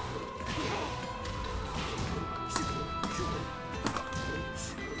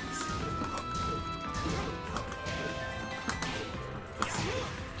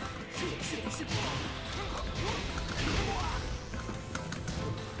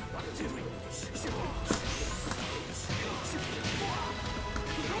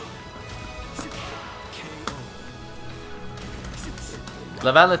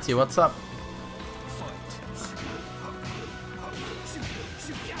 Levality, what's up?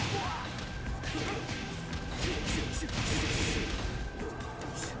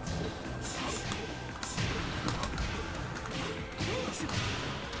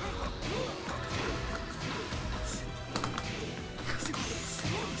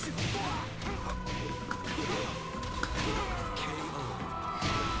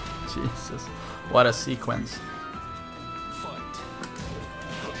 Jesus, what a sequence.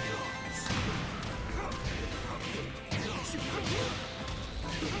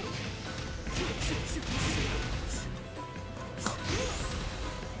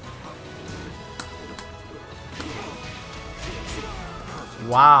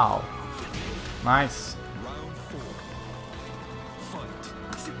 Wow. Nice. Round 4. Fight.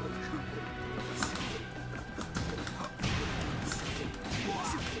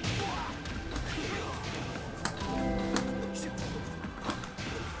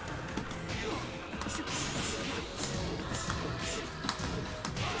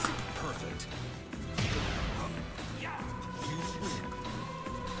 Perfect.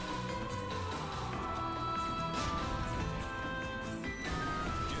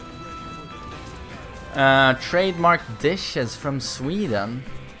 Trademark dishes from Sweden.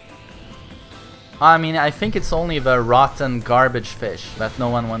 I mean, I think it's only the rotten garbage fish that no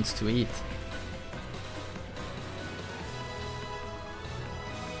one wants to eat.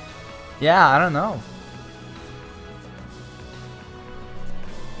 Yeah, I don't know.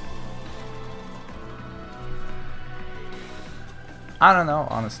 I don't know,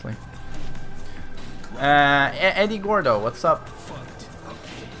 honestly. Eddie Gordo, what's up?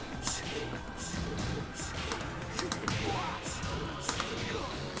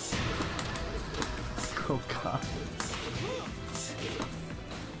 Oh god.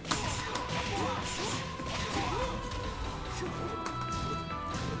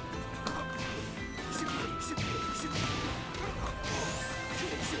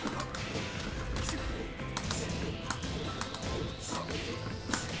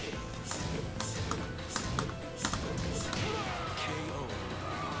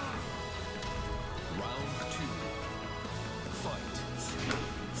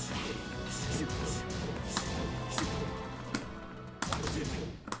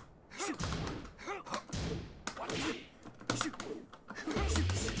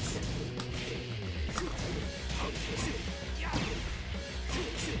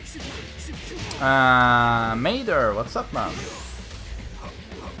 Mader, what's up, man?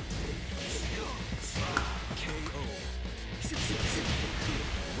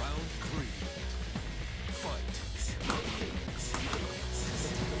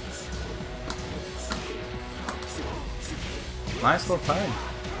 Nice little time.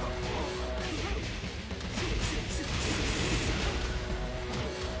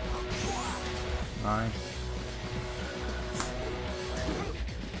 Nice.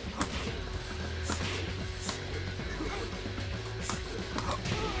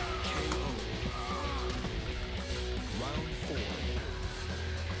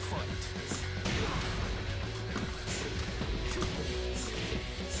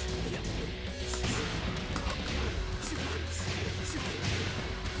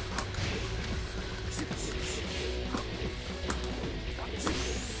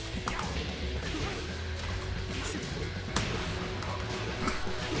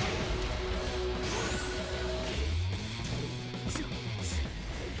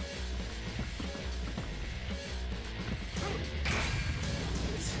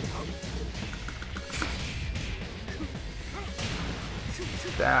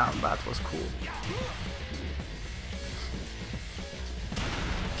 Damn, that was cool.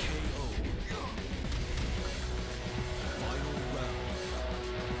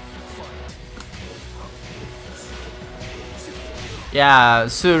 Yeah,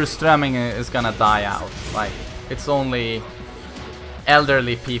 surströmming is gonna die out. Like, it's only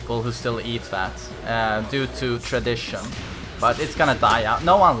elderly people who still eat that due to tradition. But it's gonna die out.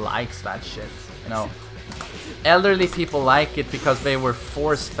 No one likes that shit, you know. Elderly people like it because they were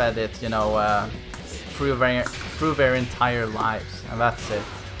force-fed it, you know, through their entire lives, and that's it,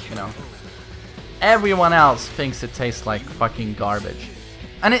 you know. Everyone else thinks it tastes like fucking garbage,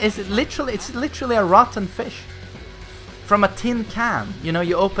 and it's literally a rotten fish from a tin can. You know,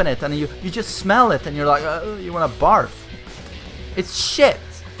 you open it and you just smell it, and you're like, you wanna barf. It's shit.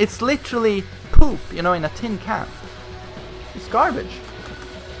 It's literally poop, you know, in a tin can. It's garbage.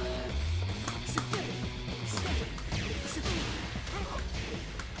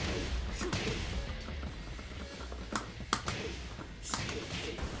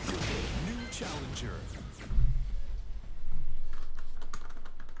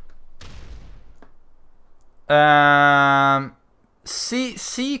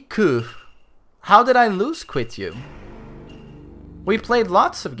 Siku, how did I lose quit you? We played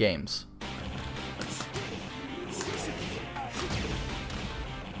lots of games.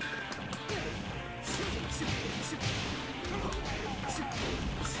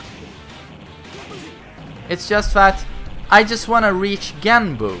 It's just that I just want to reach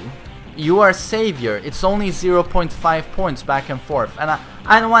Genbu. You are savior. It's only 0.5 points back and forth, and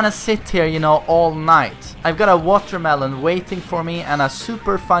I don't want to sit here, you know, all night. I've got a watermelon waiting for me and a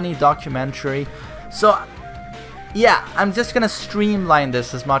super funny documentary. So, yeah, I'm just gonna streamline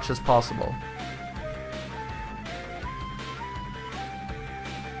this as much as possible.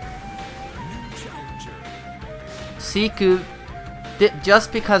 Siku,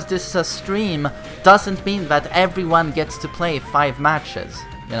 just because this is a stream doesn't mean that everyone gets to play 5 matches,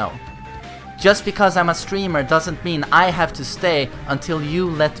 you know. just because I'm a streamer doesn't mean I have to stay until you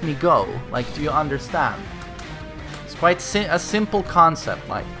let me go. Like, do you understand? It's quite a simple concept,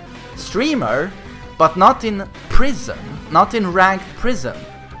 like, streamer, but not in prison, not in ranked prison.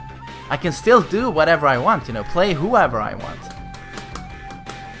 I can still do whatever I want, you know, play whoever I want.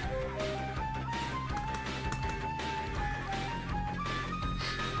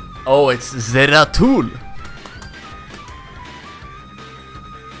 Oh, it's Zeratul.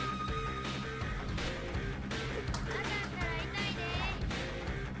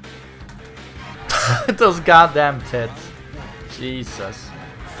 Those goddamn tits. Jesus.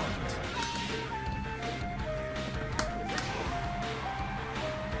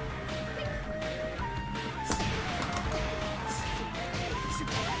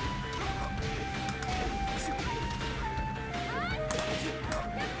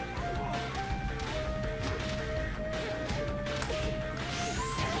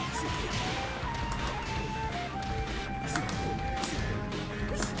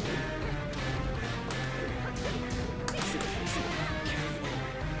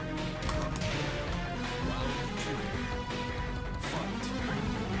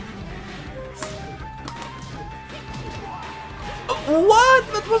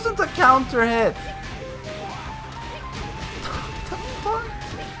 What? That wasn't a counter hit. What the fuck?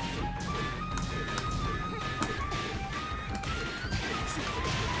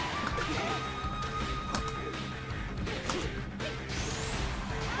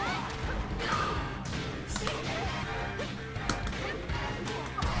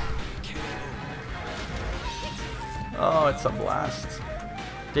 Oh, it's a blast.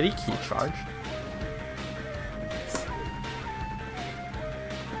 Did he key charge?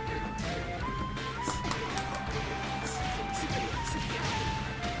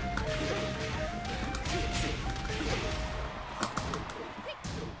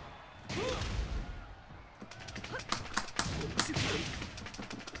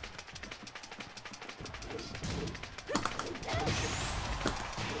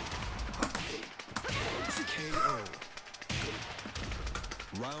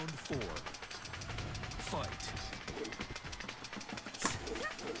 Round 4. Fight.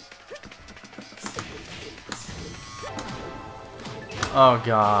 Oh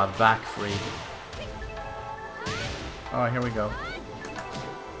god, back free. Oh, here we go.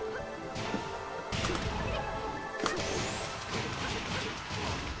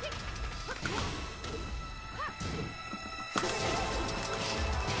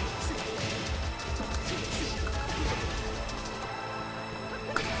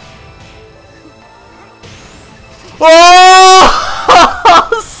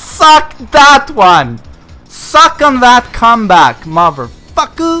 Oh! Suck that one! Suck on that comeback,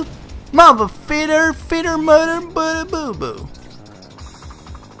 motherfucker! Mother fitter, mother, boo boo.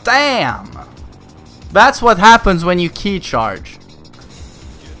 Damn! That's what happens when you key charge.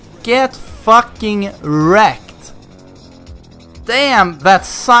 Get fucking wrecked. Damn, that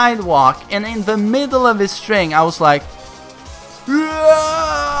sidewalk, and in the middle of his string, I was like,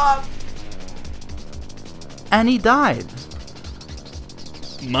 "Aaah!" And he died.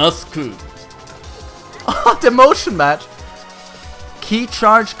 Moscow. Oh, the motion match. Key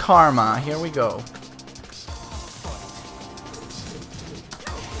charge karma. Here we go.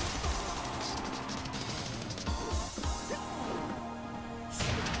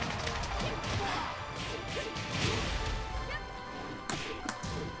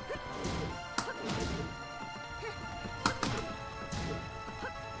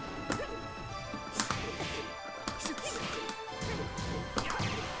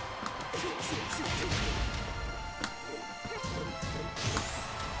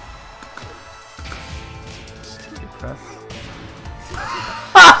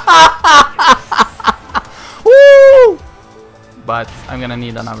 Woo! But I'm gonna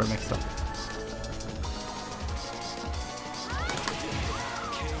need another mix-up.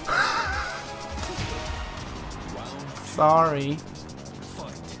 Sorry.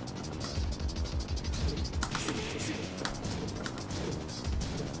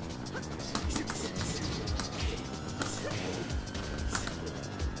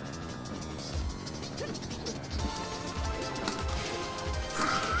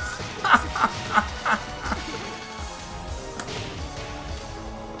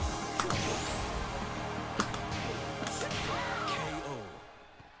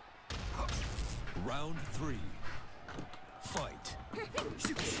 Round 3. Fight.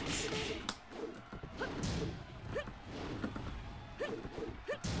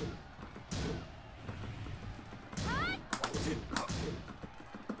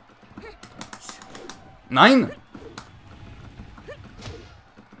 9.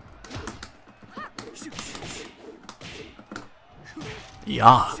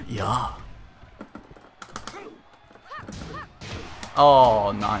 Yeah, yeah.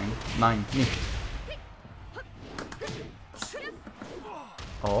 Oh, nine, nicht.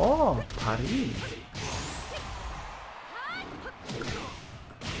 Oh, Paris.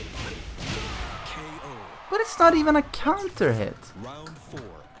 KO. But it's not even a counter hit. Round 4.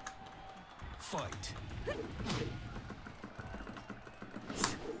 Fight.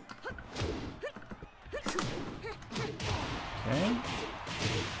 Okay.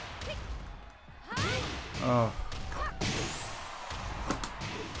 Oh.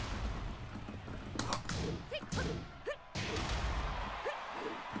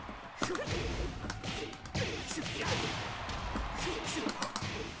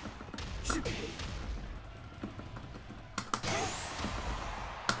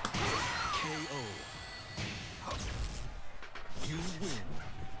 KO. You win.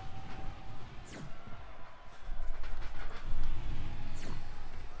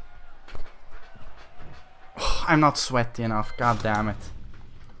 I'm not sweaty enough, god damn it.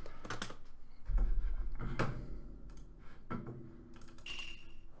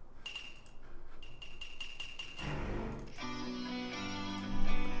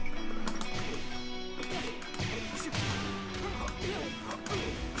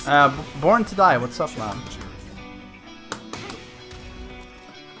 Born to Die, what's up, man?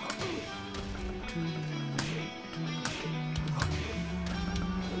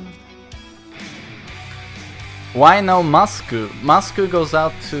 Why no Musku? Musku goes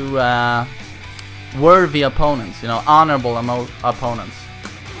out to worthy opponents, you know, honorable opponents.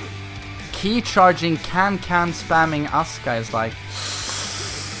 Key charging can spamming Asuka is like,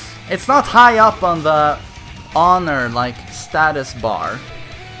 it's not high up on the honor like status bar.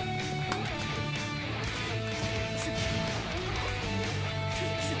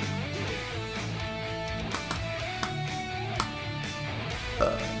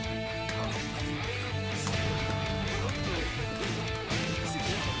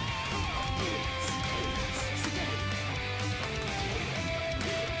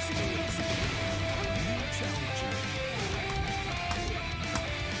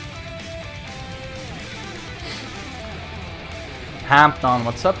 Hampton,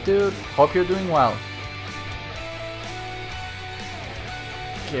 what's up, dude? Hope you're doing well.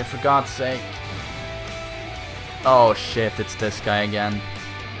 Okay, for God's sake. Oh shit, it's this guy again.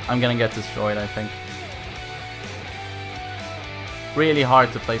 I'm gonna get destroyed, I think. Really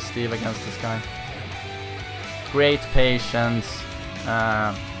hard to play Steve against this guy. Great patience,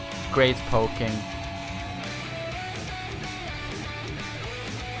 great poking.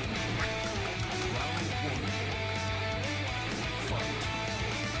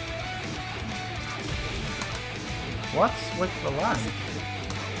 What's with the lag?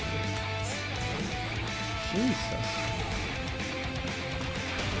 Jesus.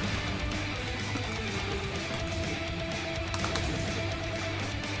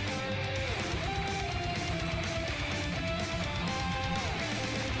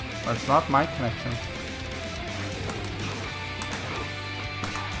 Well, it's not my connection.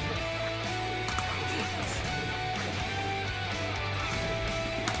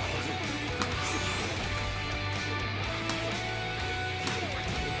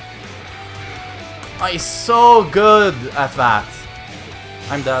 Oh, he's so good at that.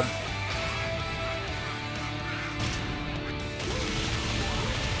 I'm dead.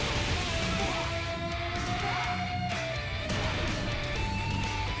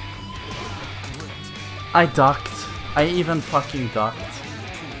 I ducked. I even fucking ducked.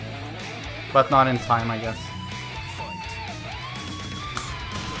 But not in time, I guess.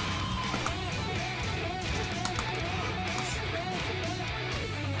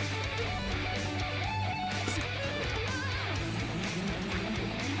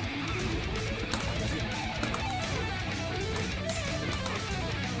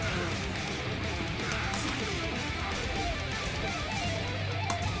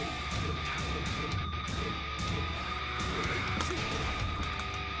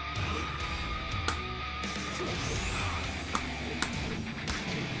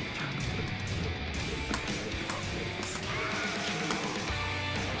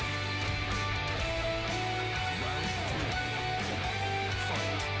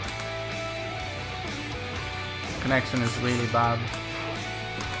 Connection is really bad.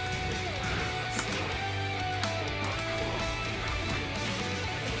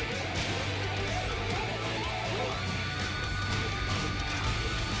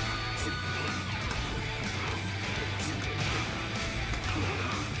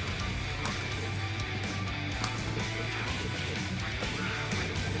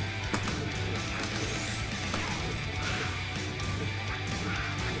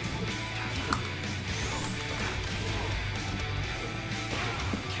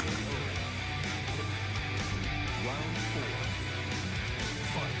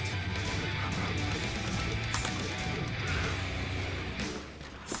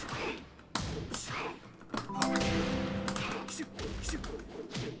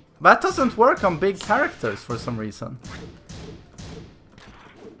 That doesn't work on big characters for some reason.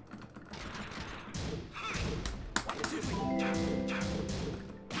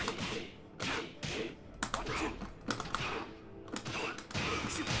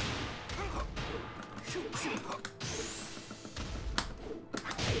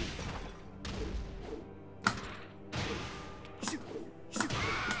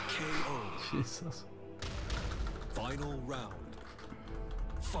 Jesus. Final round.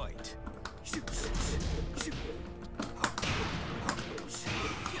 Fight.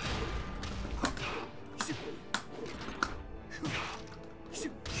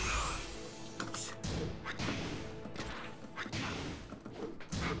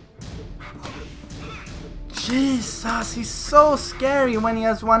 Jesus, he's so scary when he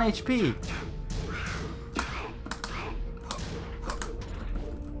has 1 HP.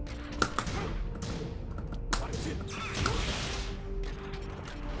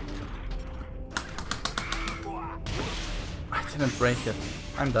 I didn't break it.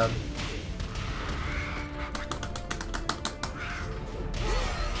 I'm dead.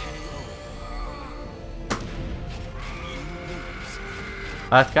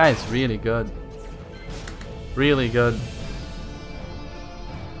 That guy is really good. Really good.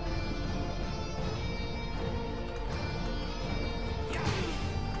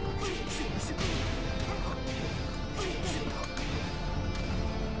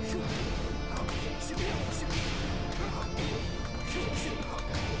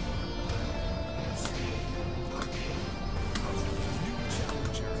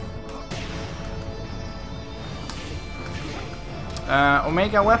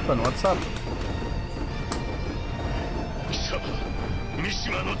 Omega Weapon, what's up?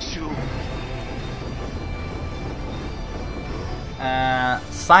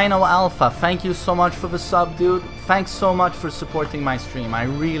 Sino Alpha, thank you so much for the sub, dude. Thanks so much for supporting my stream. I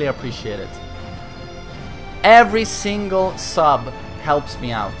really appreciate it. Every single sub helps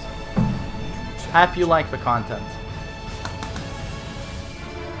me out. Happy you like the content.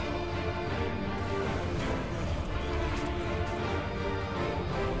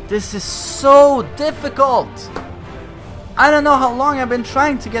 This is so difficult. I don't know how long I've been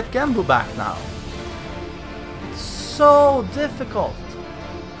trying to get Genbu back now. It's so difficult.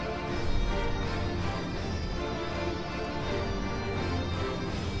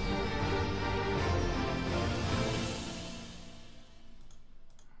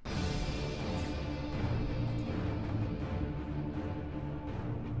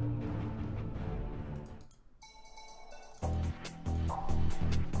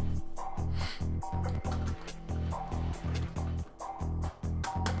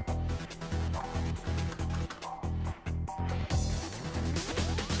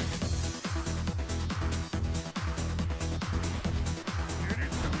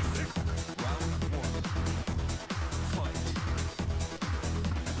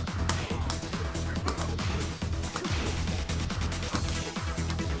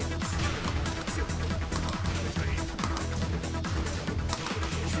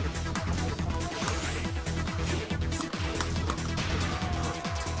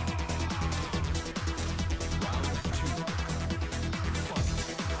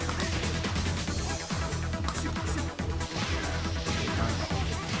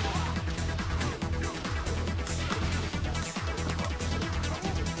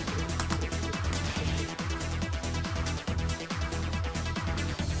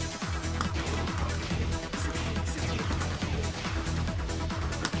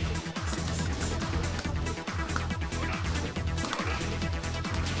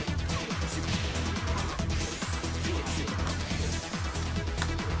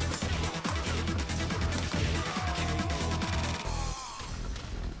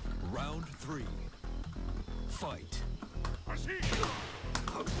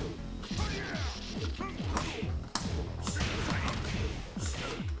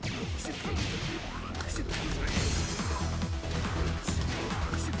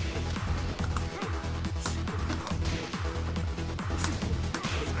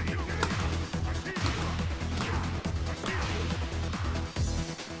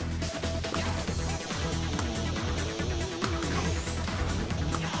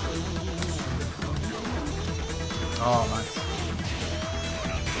 Oh, nice.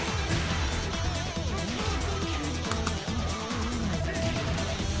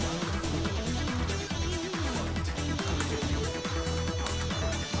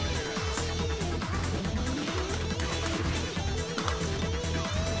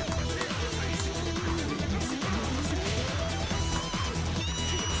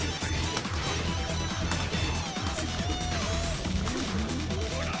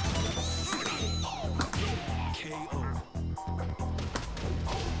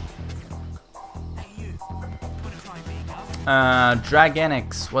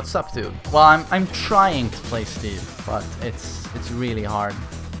 Dragonix, what's up, dude? Well, I'm trying to play Steve, but it's really hard.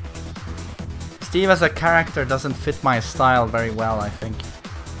 Steve as a character doesn't fit my style very well, I think.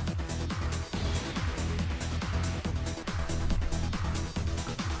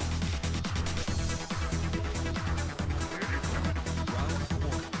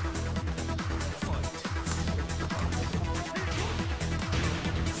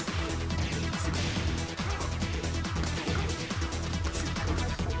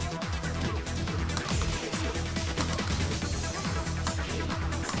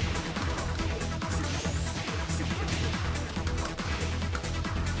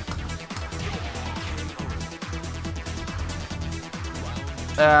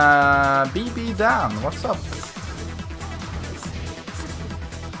 BB Dan, what's up?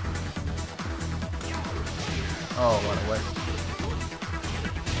 Oh, what a waste.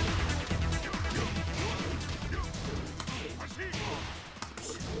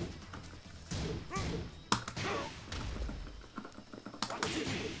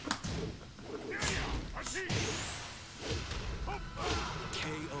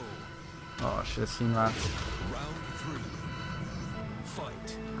 Oh, I should have seen that. Round 3.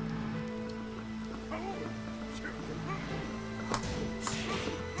 Fight.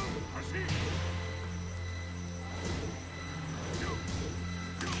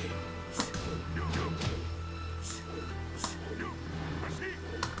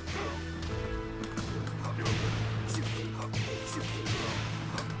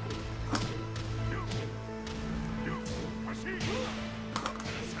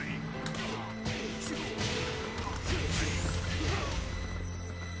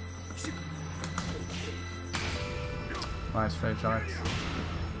 Nice rage arts.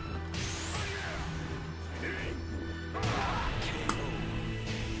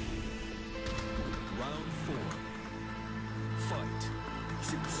 Round 4. Fight.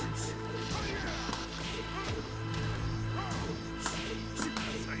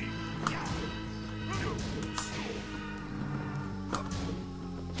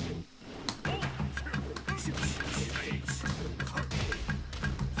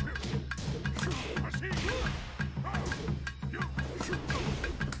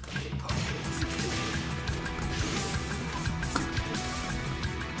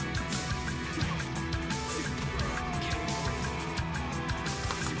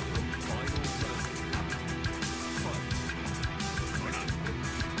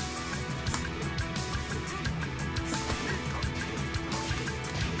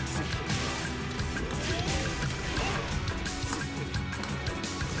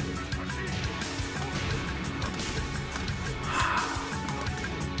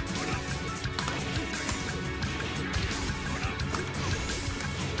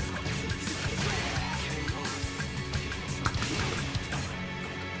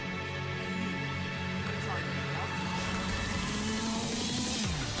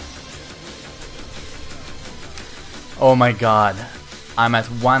 Oh my god. I'm at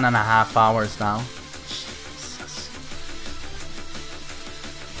 1.5 hours now. Jesus.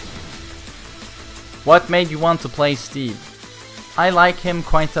 What made you want to play Steve? I like him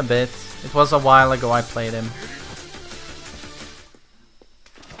quite a bit. It was a while ago I played him.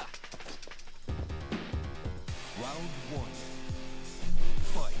 Round 1.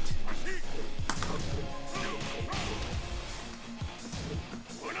 Fight.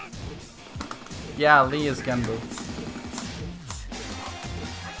 Yeah, Lee is Genbu.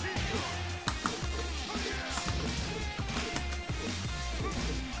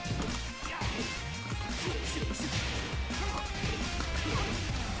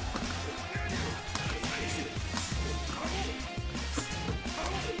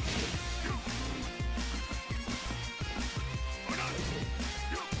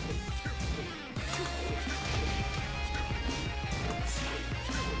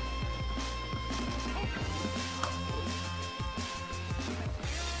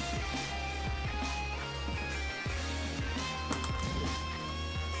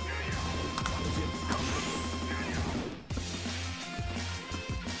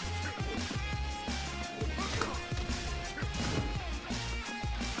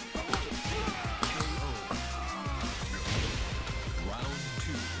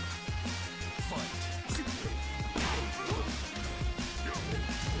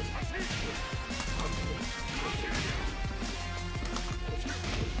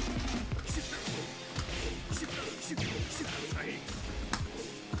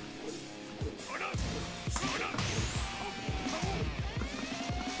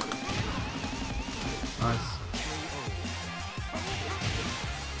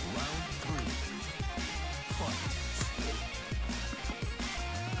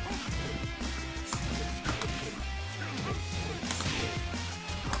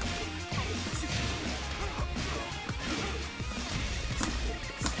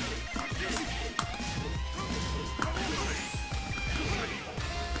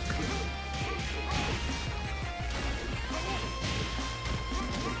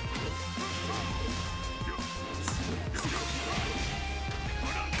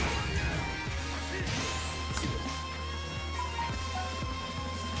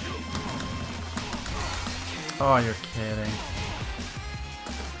 Oh, you're kidding.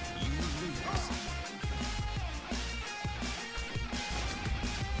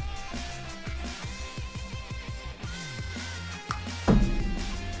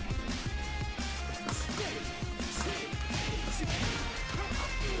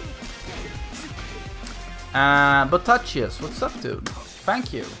 Botachius, what's up, dude?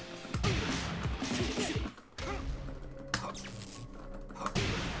 Thank you.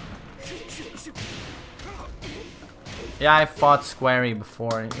 Yeah, I fought Squarey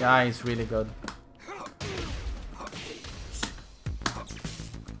before. Yeah, he's really good.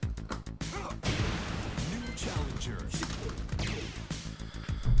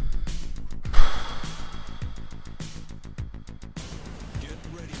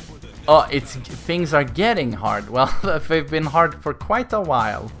 Oh, things are getting hard. Well, they've been hard for quite a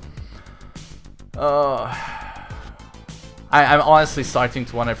while. I'm honestly starting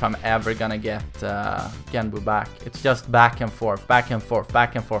to wonder if I'm ever gonna get Genbu back. It's just back and forth, back and forth,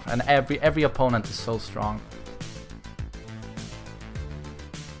 back and forth, and every opponent is so strong.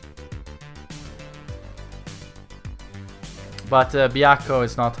 But Byakko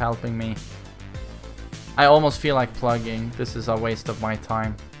is not helping me. I almost feel like plugging. This is a waste of my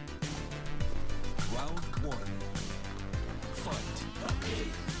time.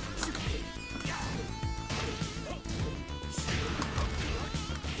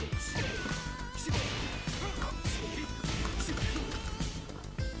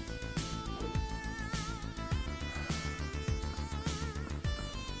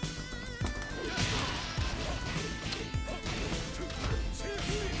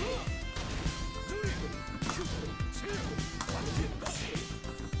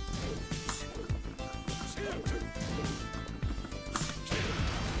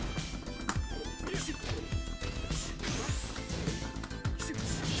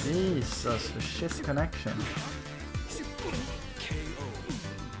 Jesus, a shit connection.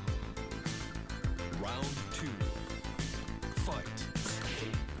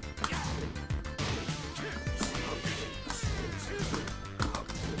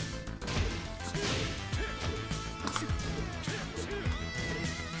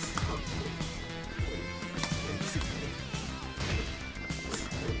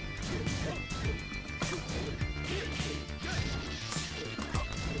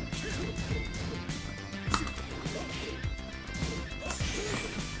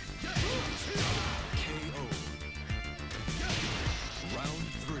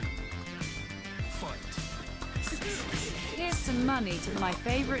 Money to my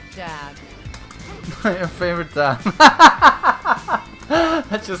favorite dad. Your favorite dad.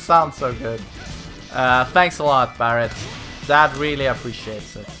 That just sounds so good. Thanks a lot, Barrett. Dad really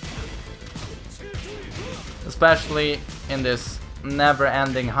appreciates it. Especially in this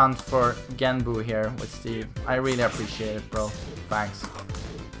never-ending hunt for Genbu here with Steve. I really appreciate it, bro. Thanks.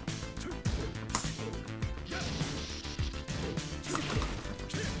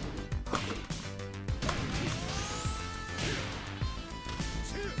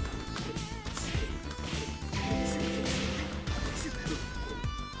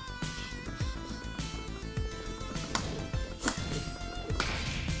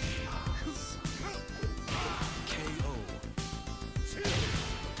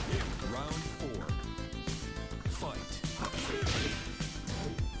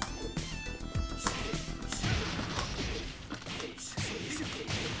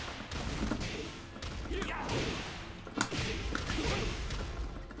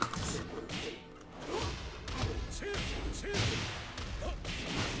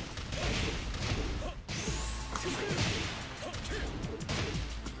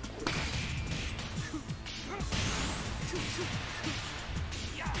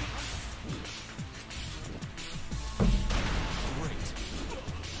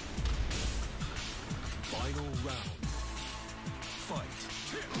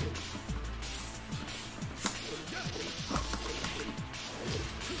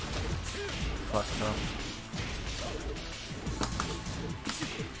 Fucked up.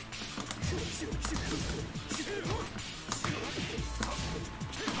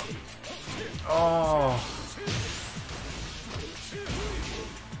 Oh.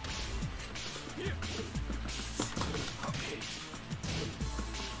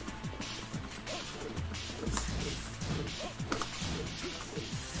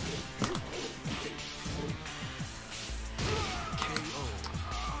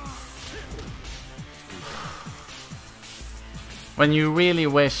 When you really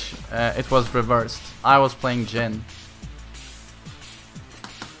wish it was reversed. I was playing Jin.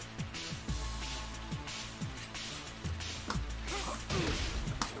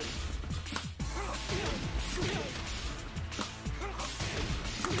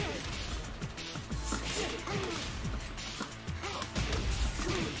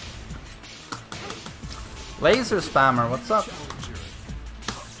 Laser Spammer, what's up?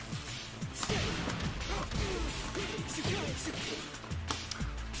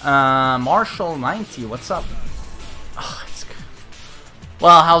 Marshall 90, what's up? Oh, it's good.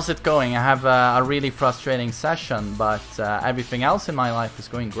 Well, how's it going? I have a really frustrating session, but everything else in my life is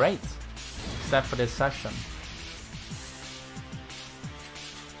going great, except for this session.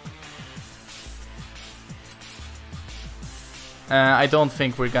 I don't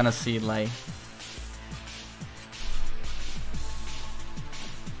think we're gonna see Lei.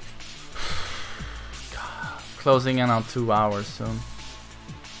 Closing in on 2 hours soon.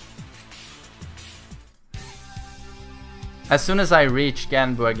 As soon as I reach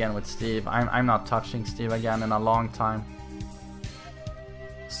Genbu again with Steve, I'm not touching Steve again in a long time.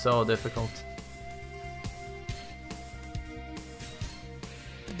 So difficult.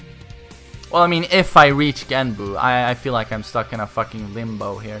 Well, I mean, if I reach Genbu, I feel like I'm stuck in a fucking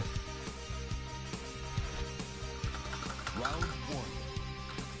limbo here. Round 1.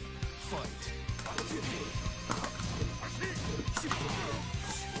 Fight.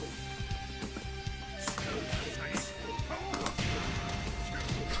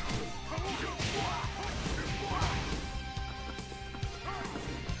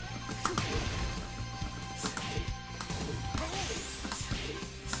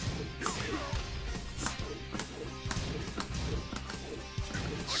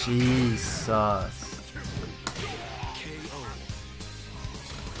 Jesus. KO.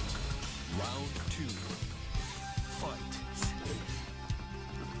 Round 2. Fight.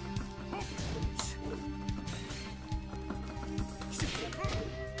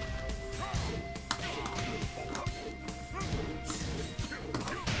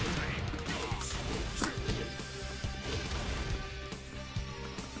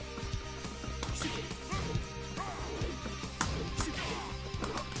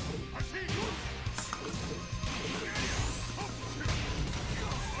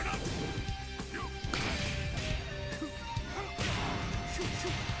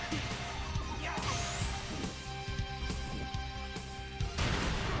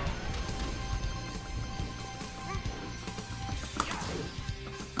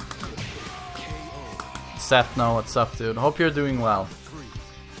 Seth, no, what's up, dude? Hope you're doing well. 3.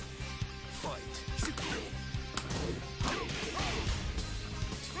 Fight.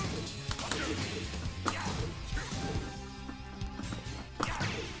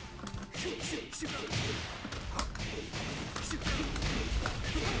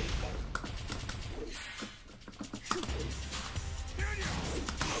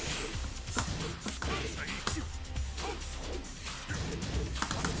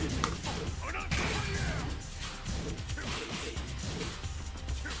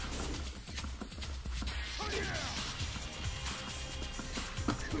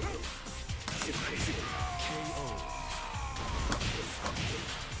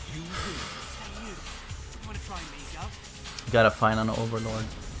 Gotta find an overlord.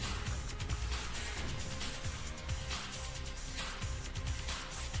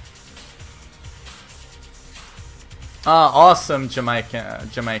 Ah, awesome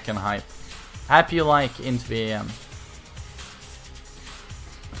Jamaican hype. Happy you like into VM.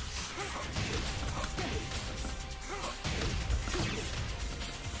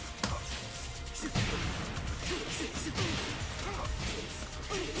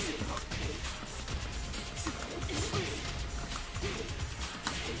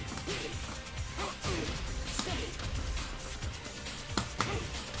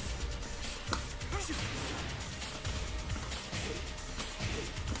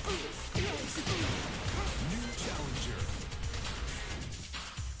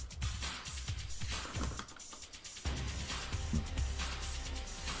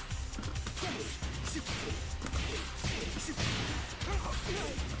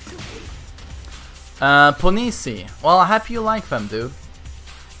 Ponisi. Well, happy you like them, dude.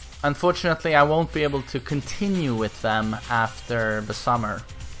 Unfortunately, I won't be able to continue with them after the summer.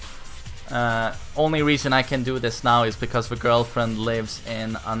 Only reason I can do this now is because the girlfriend lives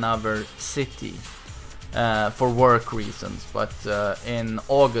in another city for work reasons. But in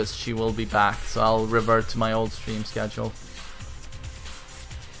August she will be back, so I'll revert to my old stream schedule.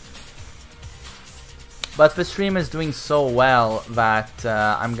 But the stream is doing so well that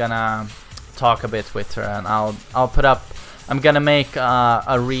I'm gonna talk a bit with her, and I'll put up. I'm gonna make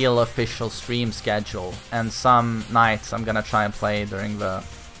a real official stream schedule, and some nights I'm gonna try and play during the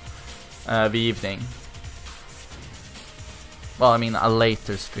evening. Well, I mean a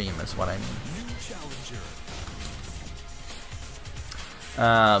later stream is what I mean.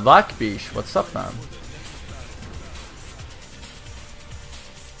 Vakbish, what's up, man?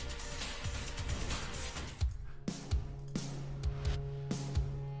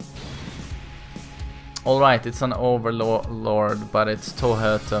 Alright, it's an Overlord, but it's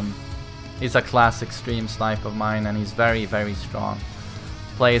Tohurtum. He's a classic stream snipe of mine, and he's very, very strong.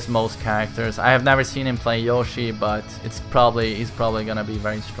 Plays most characters. I have never seen him play Yoshi, but he's probably gonna be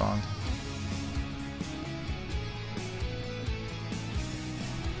very strong.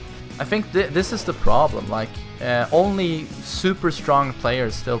 I think this is the problem. Like, only super strong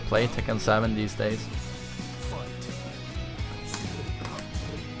players still play Tekken 7 these days.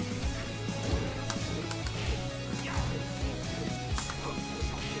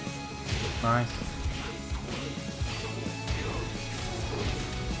 Nice.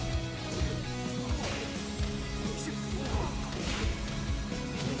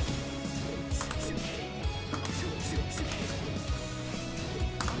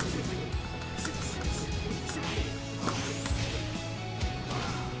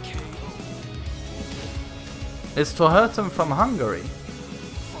 Is Tohurtum from Hungary?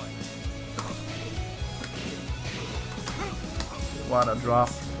 What a drop.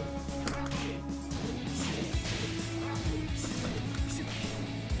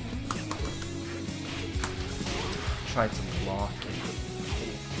 Try to block it.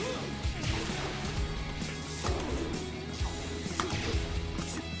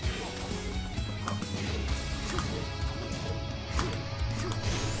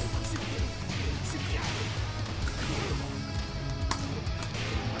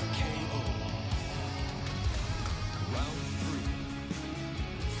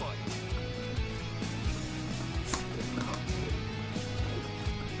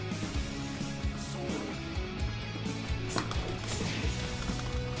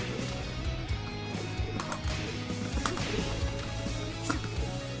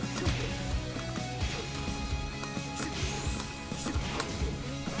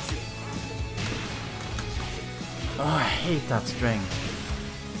 Oh, I hate that string.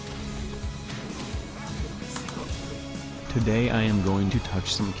 Today I am going to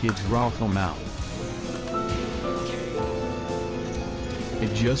touch some kid's raffle mouth. I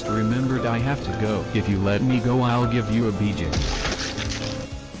just remembered I have to go. If you let me go, I'll give you a BJ.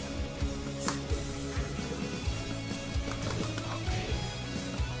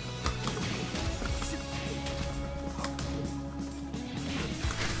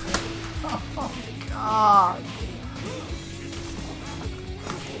 Oh God.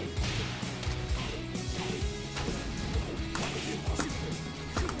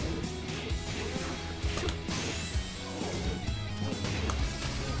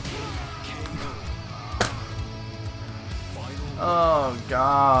 Oh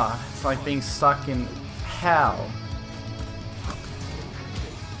God, it's like being stuck in hell.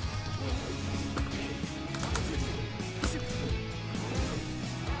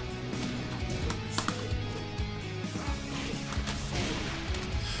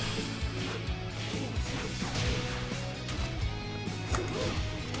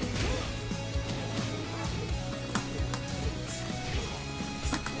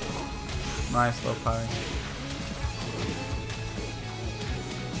 Nice low parry.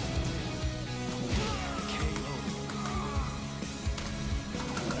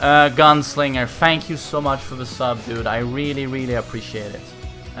 Gunslinger, thank you so much for the sub, dude. I really, really appreciate it.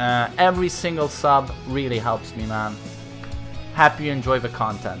 Every single sub really helps me, man. Happy you enjoy the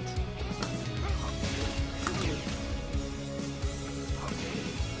content.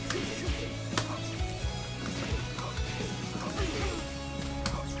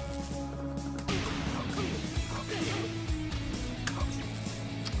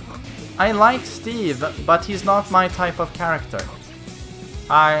 I like Steve, but he's not my type of character.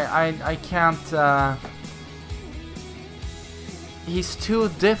 I can't, he's too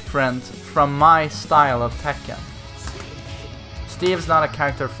different from my style of Tekken. Steve's not a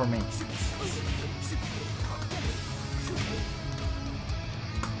character for me.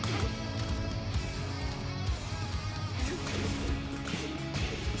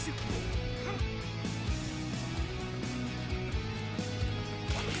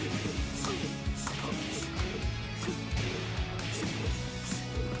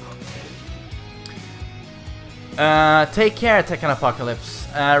 Take care, Tekken Apocalypse.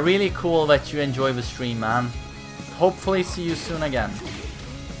 Really cool that you enjoy the stream, man. Hopefully see you soon again.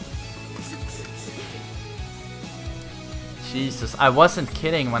 Jesus, I wasn't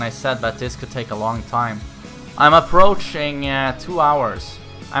kidding when I said that this could take a long time. I'm approaching 2 hours.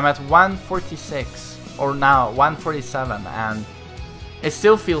 I'm at 146, or now 147, and it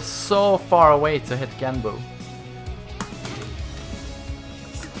still feels so far away to hit Genbu.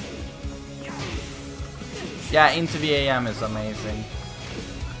 Yeah, Into the AM is amazing.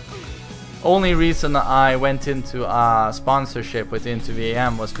 Only reason I went into a sponsorship with Into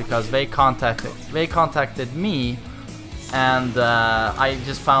VM was because they contacted me, and I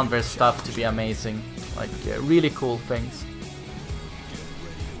just found their stuff to be amazing, like really cool things.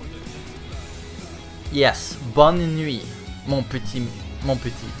 Yes, bonne nuit, mon petit.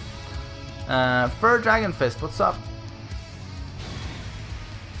 Fur Dragon Fist, what's up?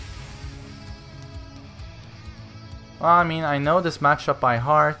 Well, I mean, I know this matchup by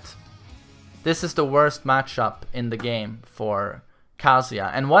heart. This is the worst matchup in the game for Kazuya,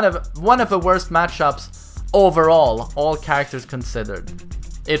 and one of the worst matchups overall, all characters considered.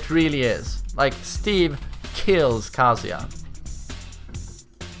 It really is. Like, Steve kills Kazuya.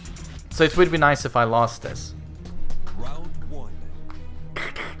 So it would be nice if I lost this. Round 1.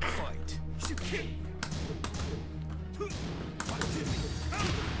 Fight.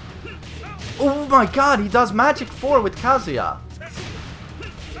 Oh my god, he does Magic 4 with Kazuya.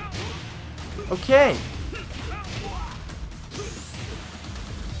 Okay.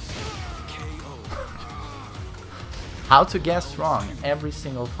 How to guess wrong every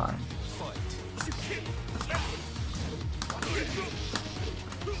single time.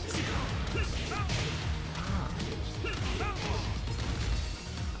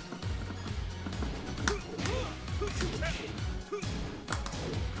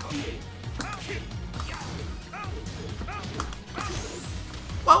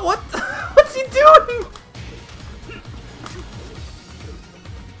 Well, what? What's he doing?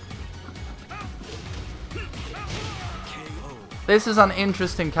 This is an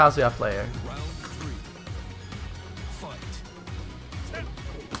interesting Kazuya player.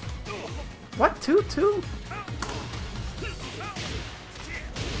 What? 2-2?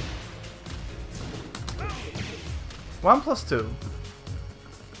 One plus 2.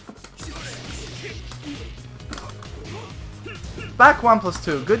 Back 1 plus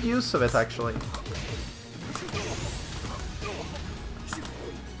 2. Good use of it, actually.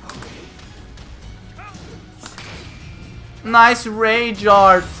 Nice rage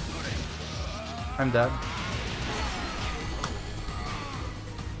art. I'm dead.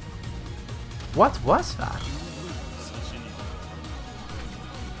 What was that?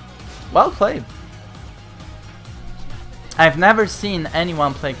 Well played. I've never seen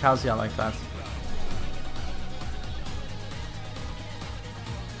anyone play Kazuya like that.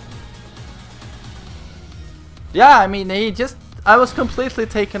 Yeah, I mean, I was completely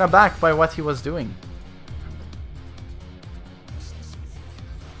taken aback by what he was doing.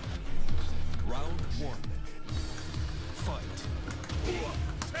 Round 1. Fight.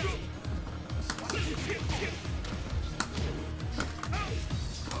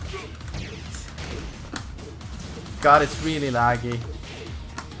 God, it's really laggy.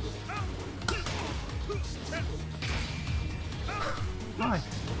 Why?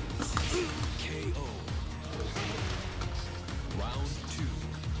 KO. Round 2.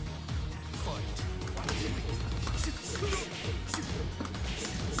 Fight. KO.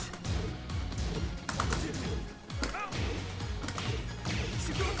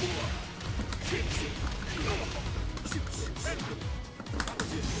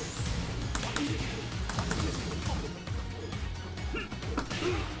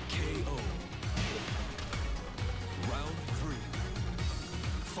 Round 3.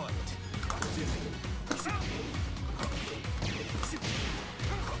 Fight.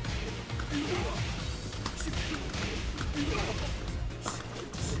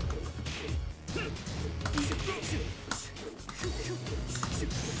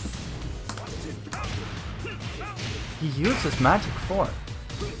 He uses Magic 4.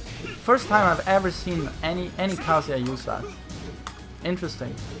 First time I've ever seen any Kazuya use that.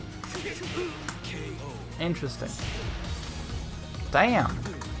 Interesting. Interesting. Damn.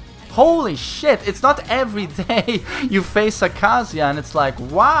 Holy shit, it's not every day you face a Kazuya and it's like,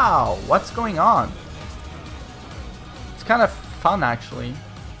 wow, what's going on? It's kind of fun, actually.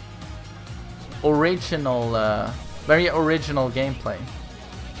 Original, very original gameplay.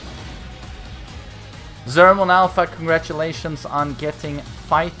 Zermon Alpha, congratulations on getting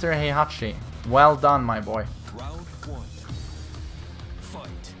Fighter Heihachi. Well done, my boy. Round 1.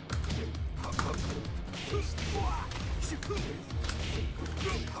 Fight.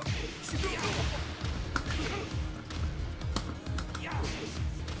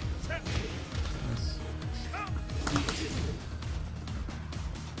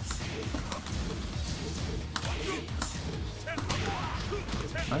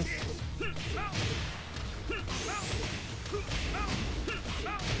 Nice.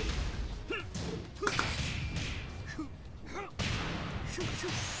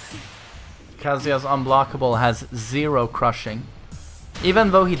 Kazuya's unblockable has 0 crushing.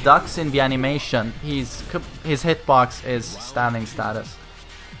 Even though he ducks in the animation, his hitbox is standing status.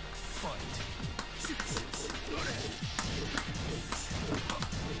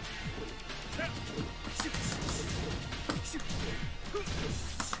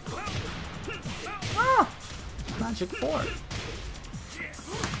 Ah! Magic 4.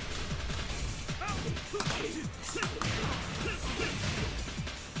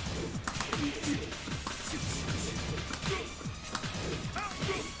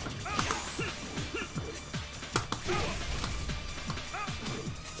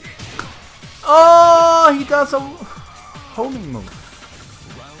 Oh, he does a homing move.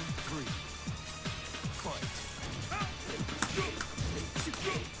 Round 3. Fight.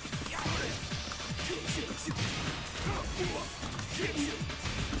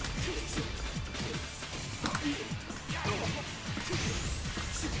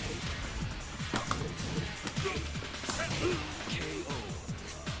 KO.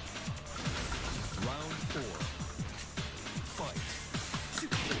 Round 4. Fight.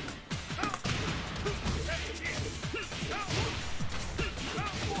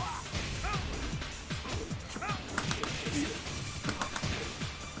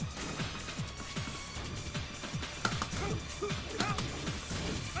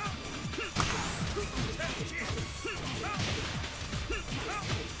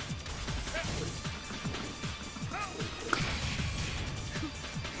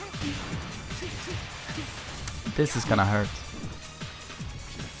 This is gonna hurt.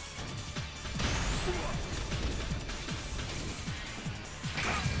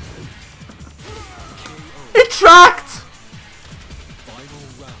 It tracked! Final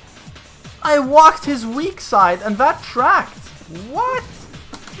round. I walked his weak side and that tracked. What?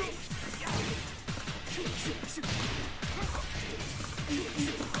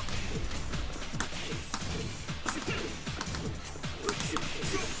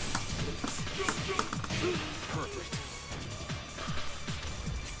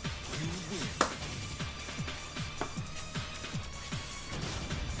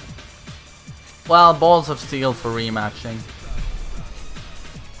 Well, balls of steel for rematching.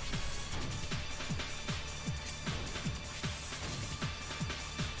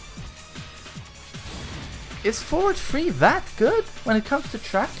 Is forward 3 that good when it comes to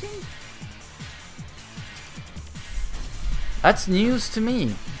tracking? That's news to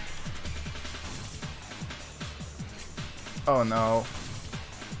me. Oh no.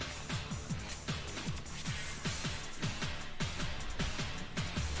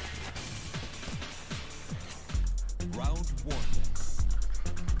 Round 1.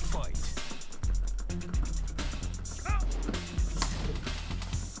 Fight.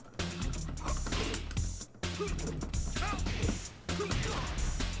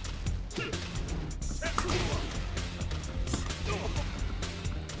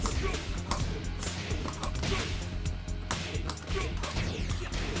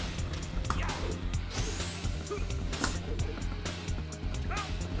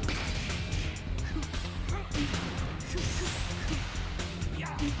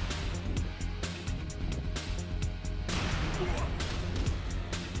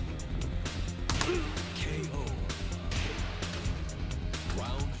 KO.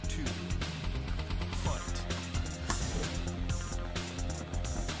 Round 2. Fight.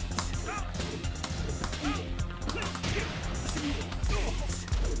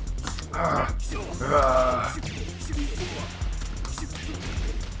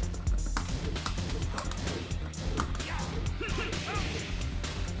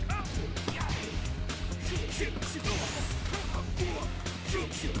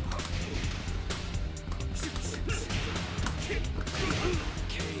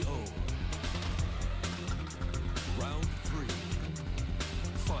 KO. Round 3.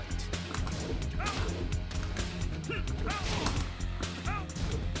 Fight.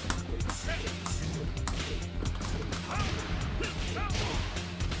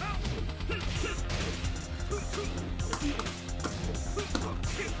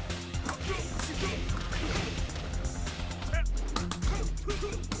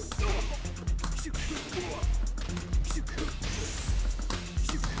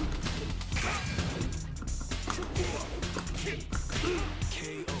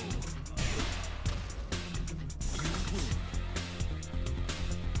 KO.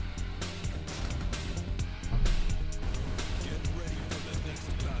 Get ready for the next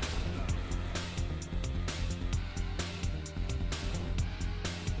battle.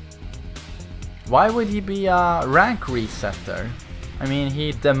 Why would he be a rank resetter? I mean,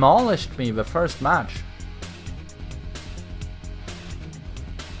 he demolished me the first match.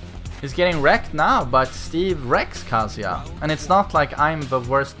 He's getting wrecked now, but Steve wrecks Kazuya. And it's not like I'm the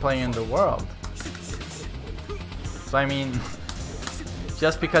worst player in the world. So I mean,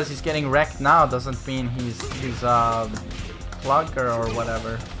 just because he's getting wrecked now doesn't mean he's a plugger or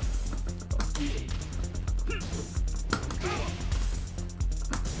whatever.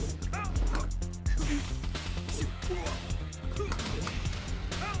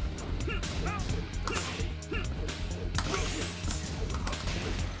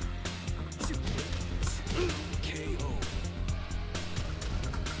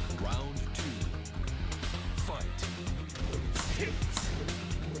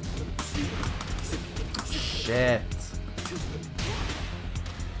 Shit.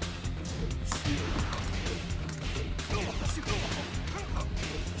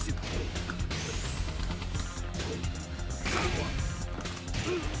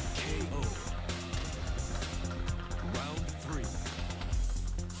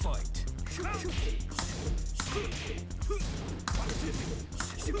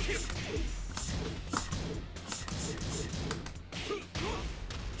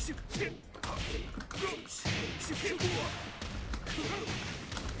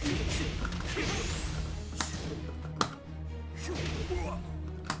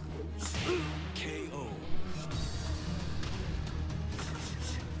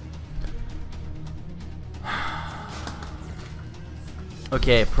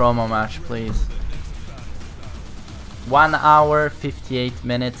 Okay, promo match, please. 1 hour, 58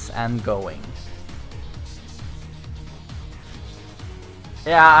 minutes and going.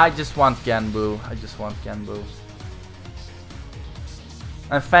 Yeah, I just want Genbu. I just want Genbu.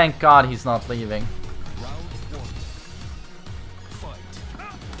 And thank God he's not leaving.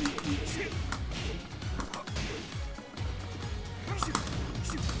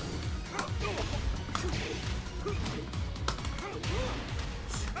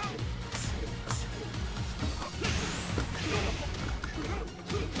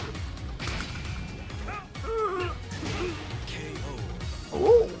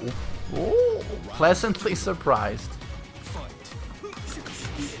 Pleasantly surprised.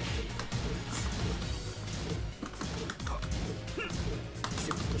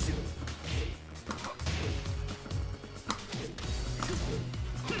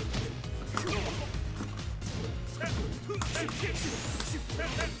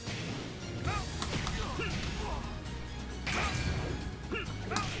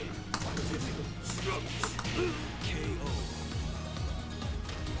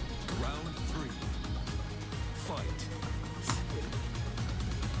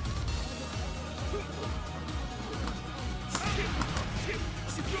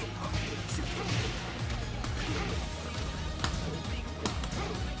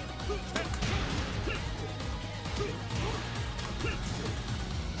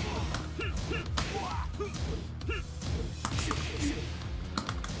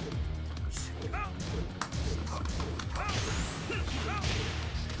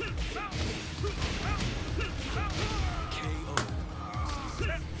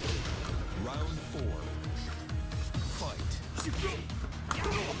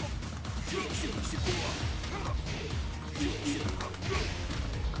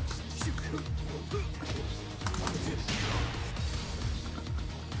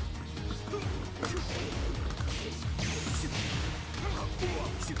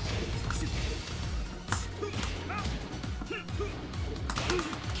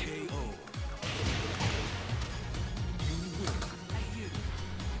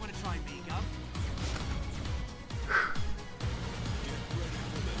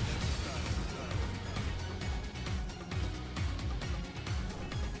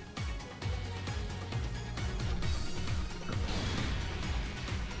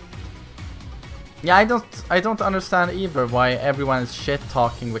 Yeah, I don't understand either why everyone is shit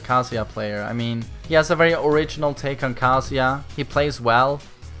talking the Kazuya player. I mean, he has a very original take on Kazuya. He plays well.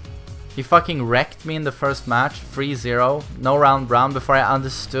 He fucking wrecked me in the first match, 3-0, no round brown, before I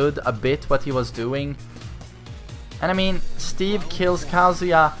understood a bit what he was doing. And I mean, Steve kills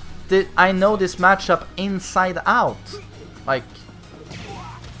Kazuya. I know this matchup inside out. Like,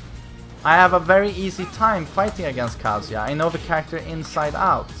 I have a very easy time fighting against Kazuya. I know the character inside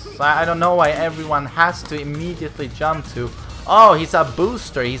out. So I don't know why everyone has to immediately jump to, oh, he's a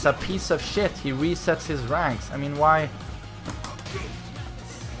booster, he's a piece of shit, he resets his ranks. I mean, why?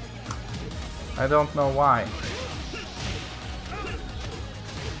 I don't know why.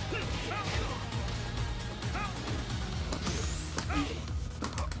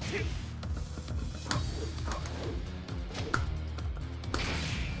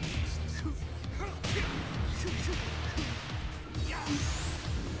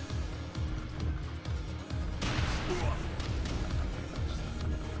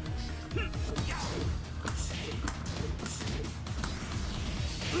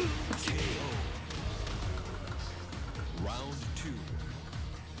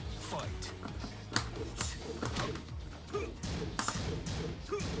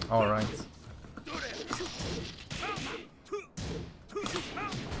 All right.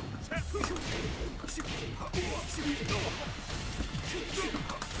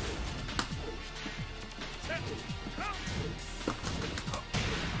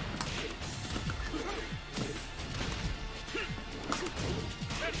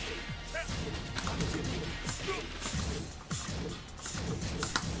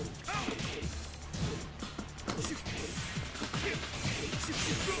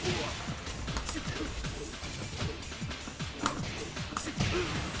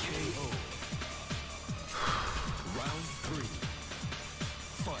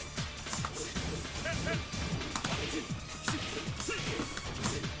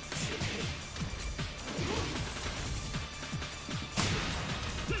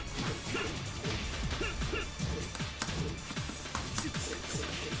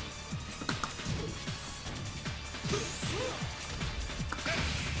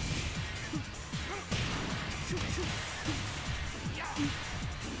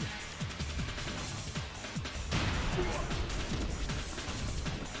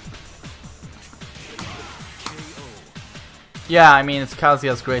 Yeah, I mean, it's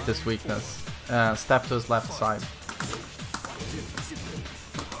Kazuya's greatest weakness. Step to his left side.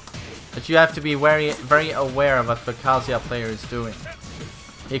 But you have to be very aware of what the Kazuya player is doing.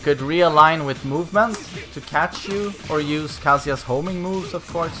 He could realign with movement to catch you, or use Kazuya's homing moves, of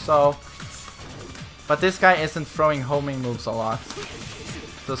course, so... But this guy isn't throwing homing moves a lot.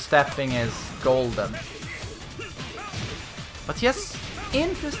 So stepping is golden. But he has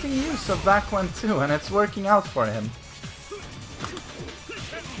interesting use of back one too, and it's working out for him.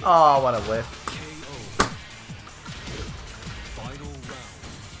 Oh, what a whiff. Final round.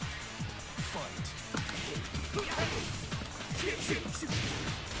 Fight.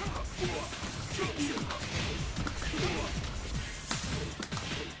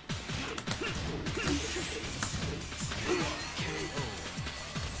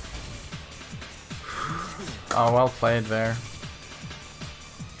 Oh, well played there.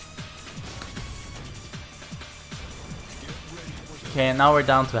 Okay, now we're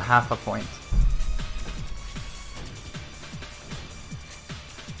down to half a point.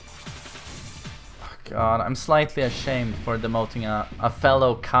 Oh God, I'm slightly ashamed for demoting a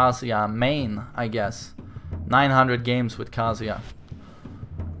fellow Kazuya main, I guess. 900 games with Kazuya.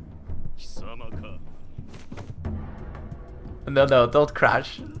 No, don't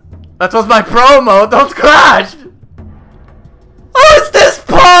crash. That was my promo, don't crash! How is this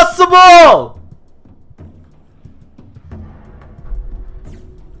possible?!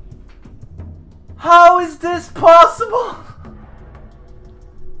 How is this possible?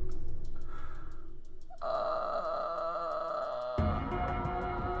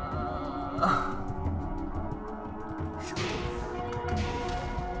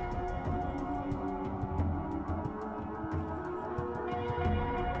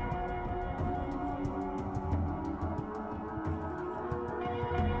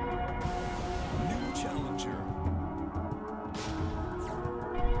 New challenger.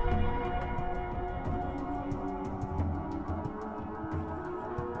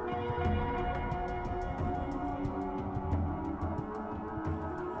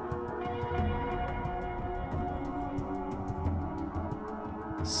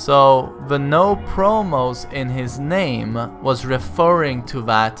 So the no promos in his name was referring to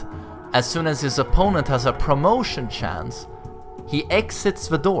that as soon as his opponent has a promotion chance, he exits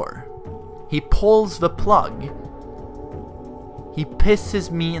the door, he pulls the plug, he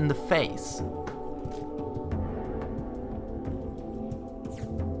pisses me in the face.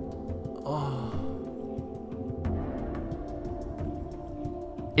 Oh.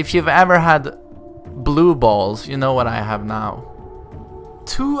 If you've ever had blue balls, you know what I have now.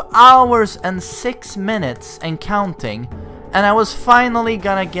 2 hours and 6 minutes and counting, and I was finally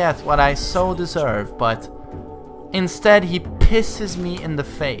gonna get what I so deserve, but instead he pisses me in the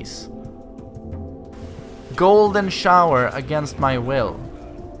face. Golden shower against my will.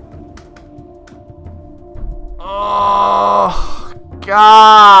 Oh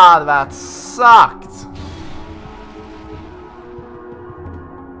God, that sucked.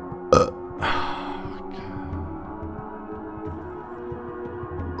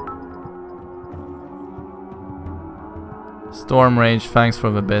 Storm Rage, thanks for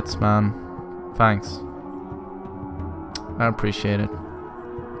the bits, man. Thanks. I appreciate it.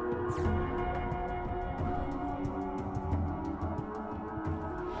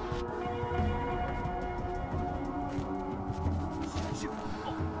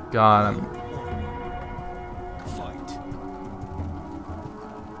 God,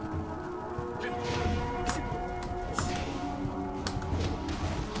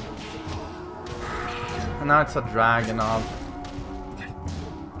 And now it's a Dragunov.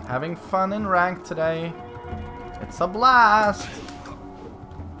 Having fun in rank today. It's a blast!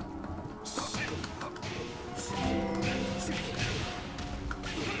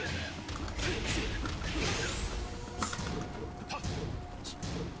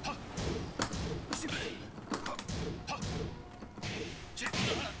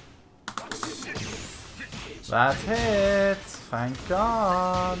 That hits! Thank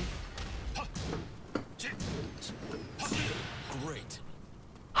God! Great.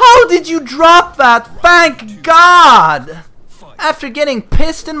 How did you drop that? Thank God! After getting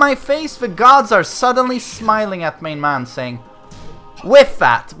pissed in my face, the gods are suddenly smiling at main man, saying, Whiff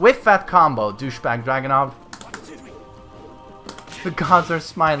that combo, douchebag Dragunov. The gods are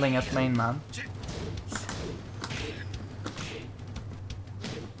smiling at main man.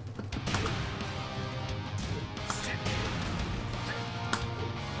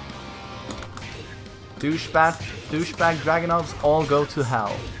 Douchebag Dragunovs all go to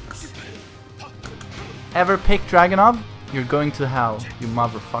hell. Ever pick Dragunov? You're going to hell, you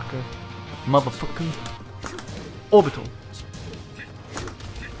motherfucker. Motherfucker. Orbital.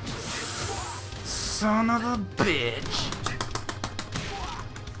 Son of a bitch.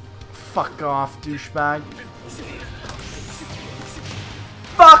 Fuck off, douchebag.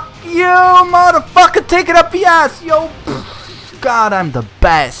 Fuck you, motherfucker! Take it up the ass, yo! God, I'm the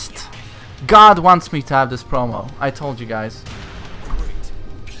best. God wants me to have this promo. I told you guys.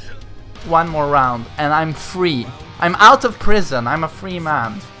 One more round and I'm free. I'm out of prison. I'm a free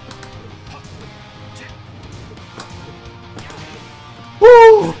man.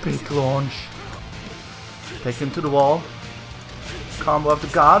 Woo! Big launch. Take him to the wall. Combo of the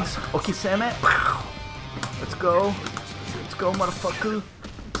gods. Okiseme. Let's go. Let's go, motherfucker.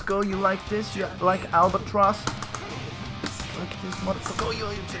 Let's go. You like this? You like Albatross? Like this, motherfucker. Oh,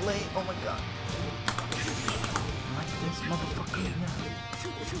 you're delayed. Oh my God. You like this, motherfucker?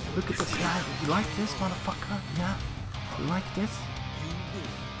 Yeah. Look at this guy. You like this, motherfucker? Yeah. You like this?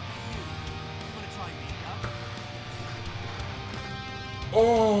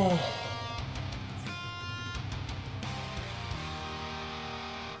 Oh.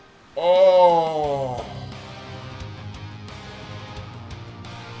 Oh.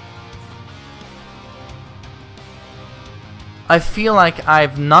 I feel like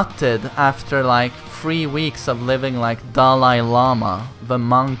I've nutted after like 3 weeks of living like Dalai Lama, the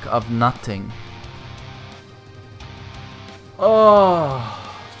monk of nutting. Oh,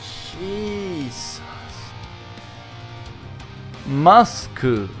 Jesus.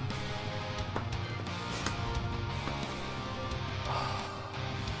 Musku.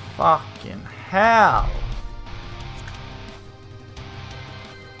 Fucking hell.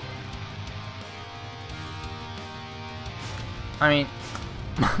 I mean,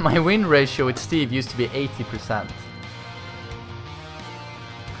 my win ratio with Steve used to be 80%.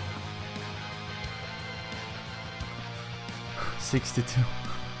 $62.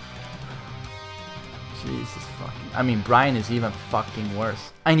 Jesus fucking... I mean, Brian is even fucking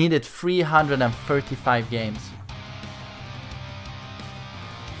worse. I needed 335 games.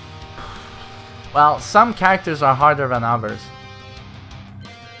 Well, some characters are harder than others.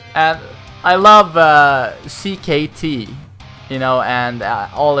 And I love CKT, you know, and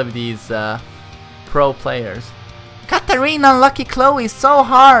all of these pro players. Katarina Lucky Chloe is so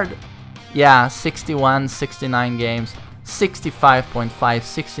hard! Yeah, 61, 69 games. 65.5,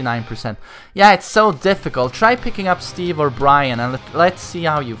 69%. Yeah, it's so difficult. Try picking up Steve or Brian and let's see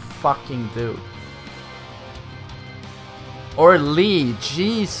how you fucking do. Or Lee,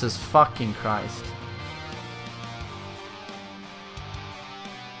 Jesus fucking Christ.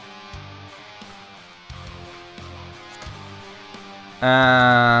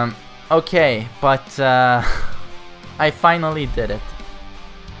 Okay, but I finally did it.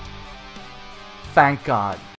 Thank God.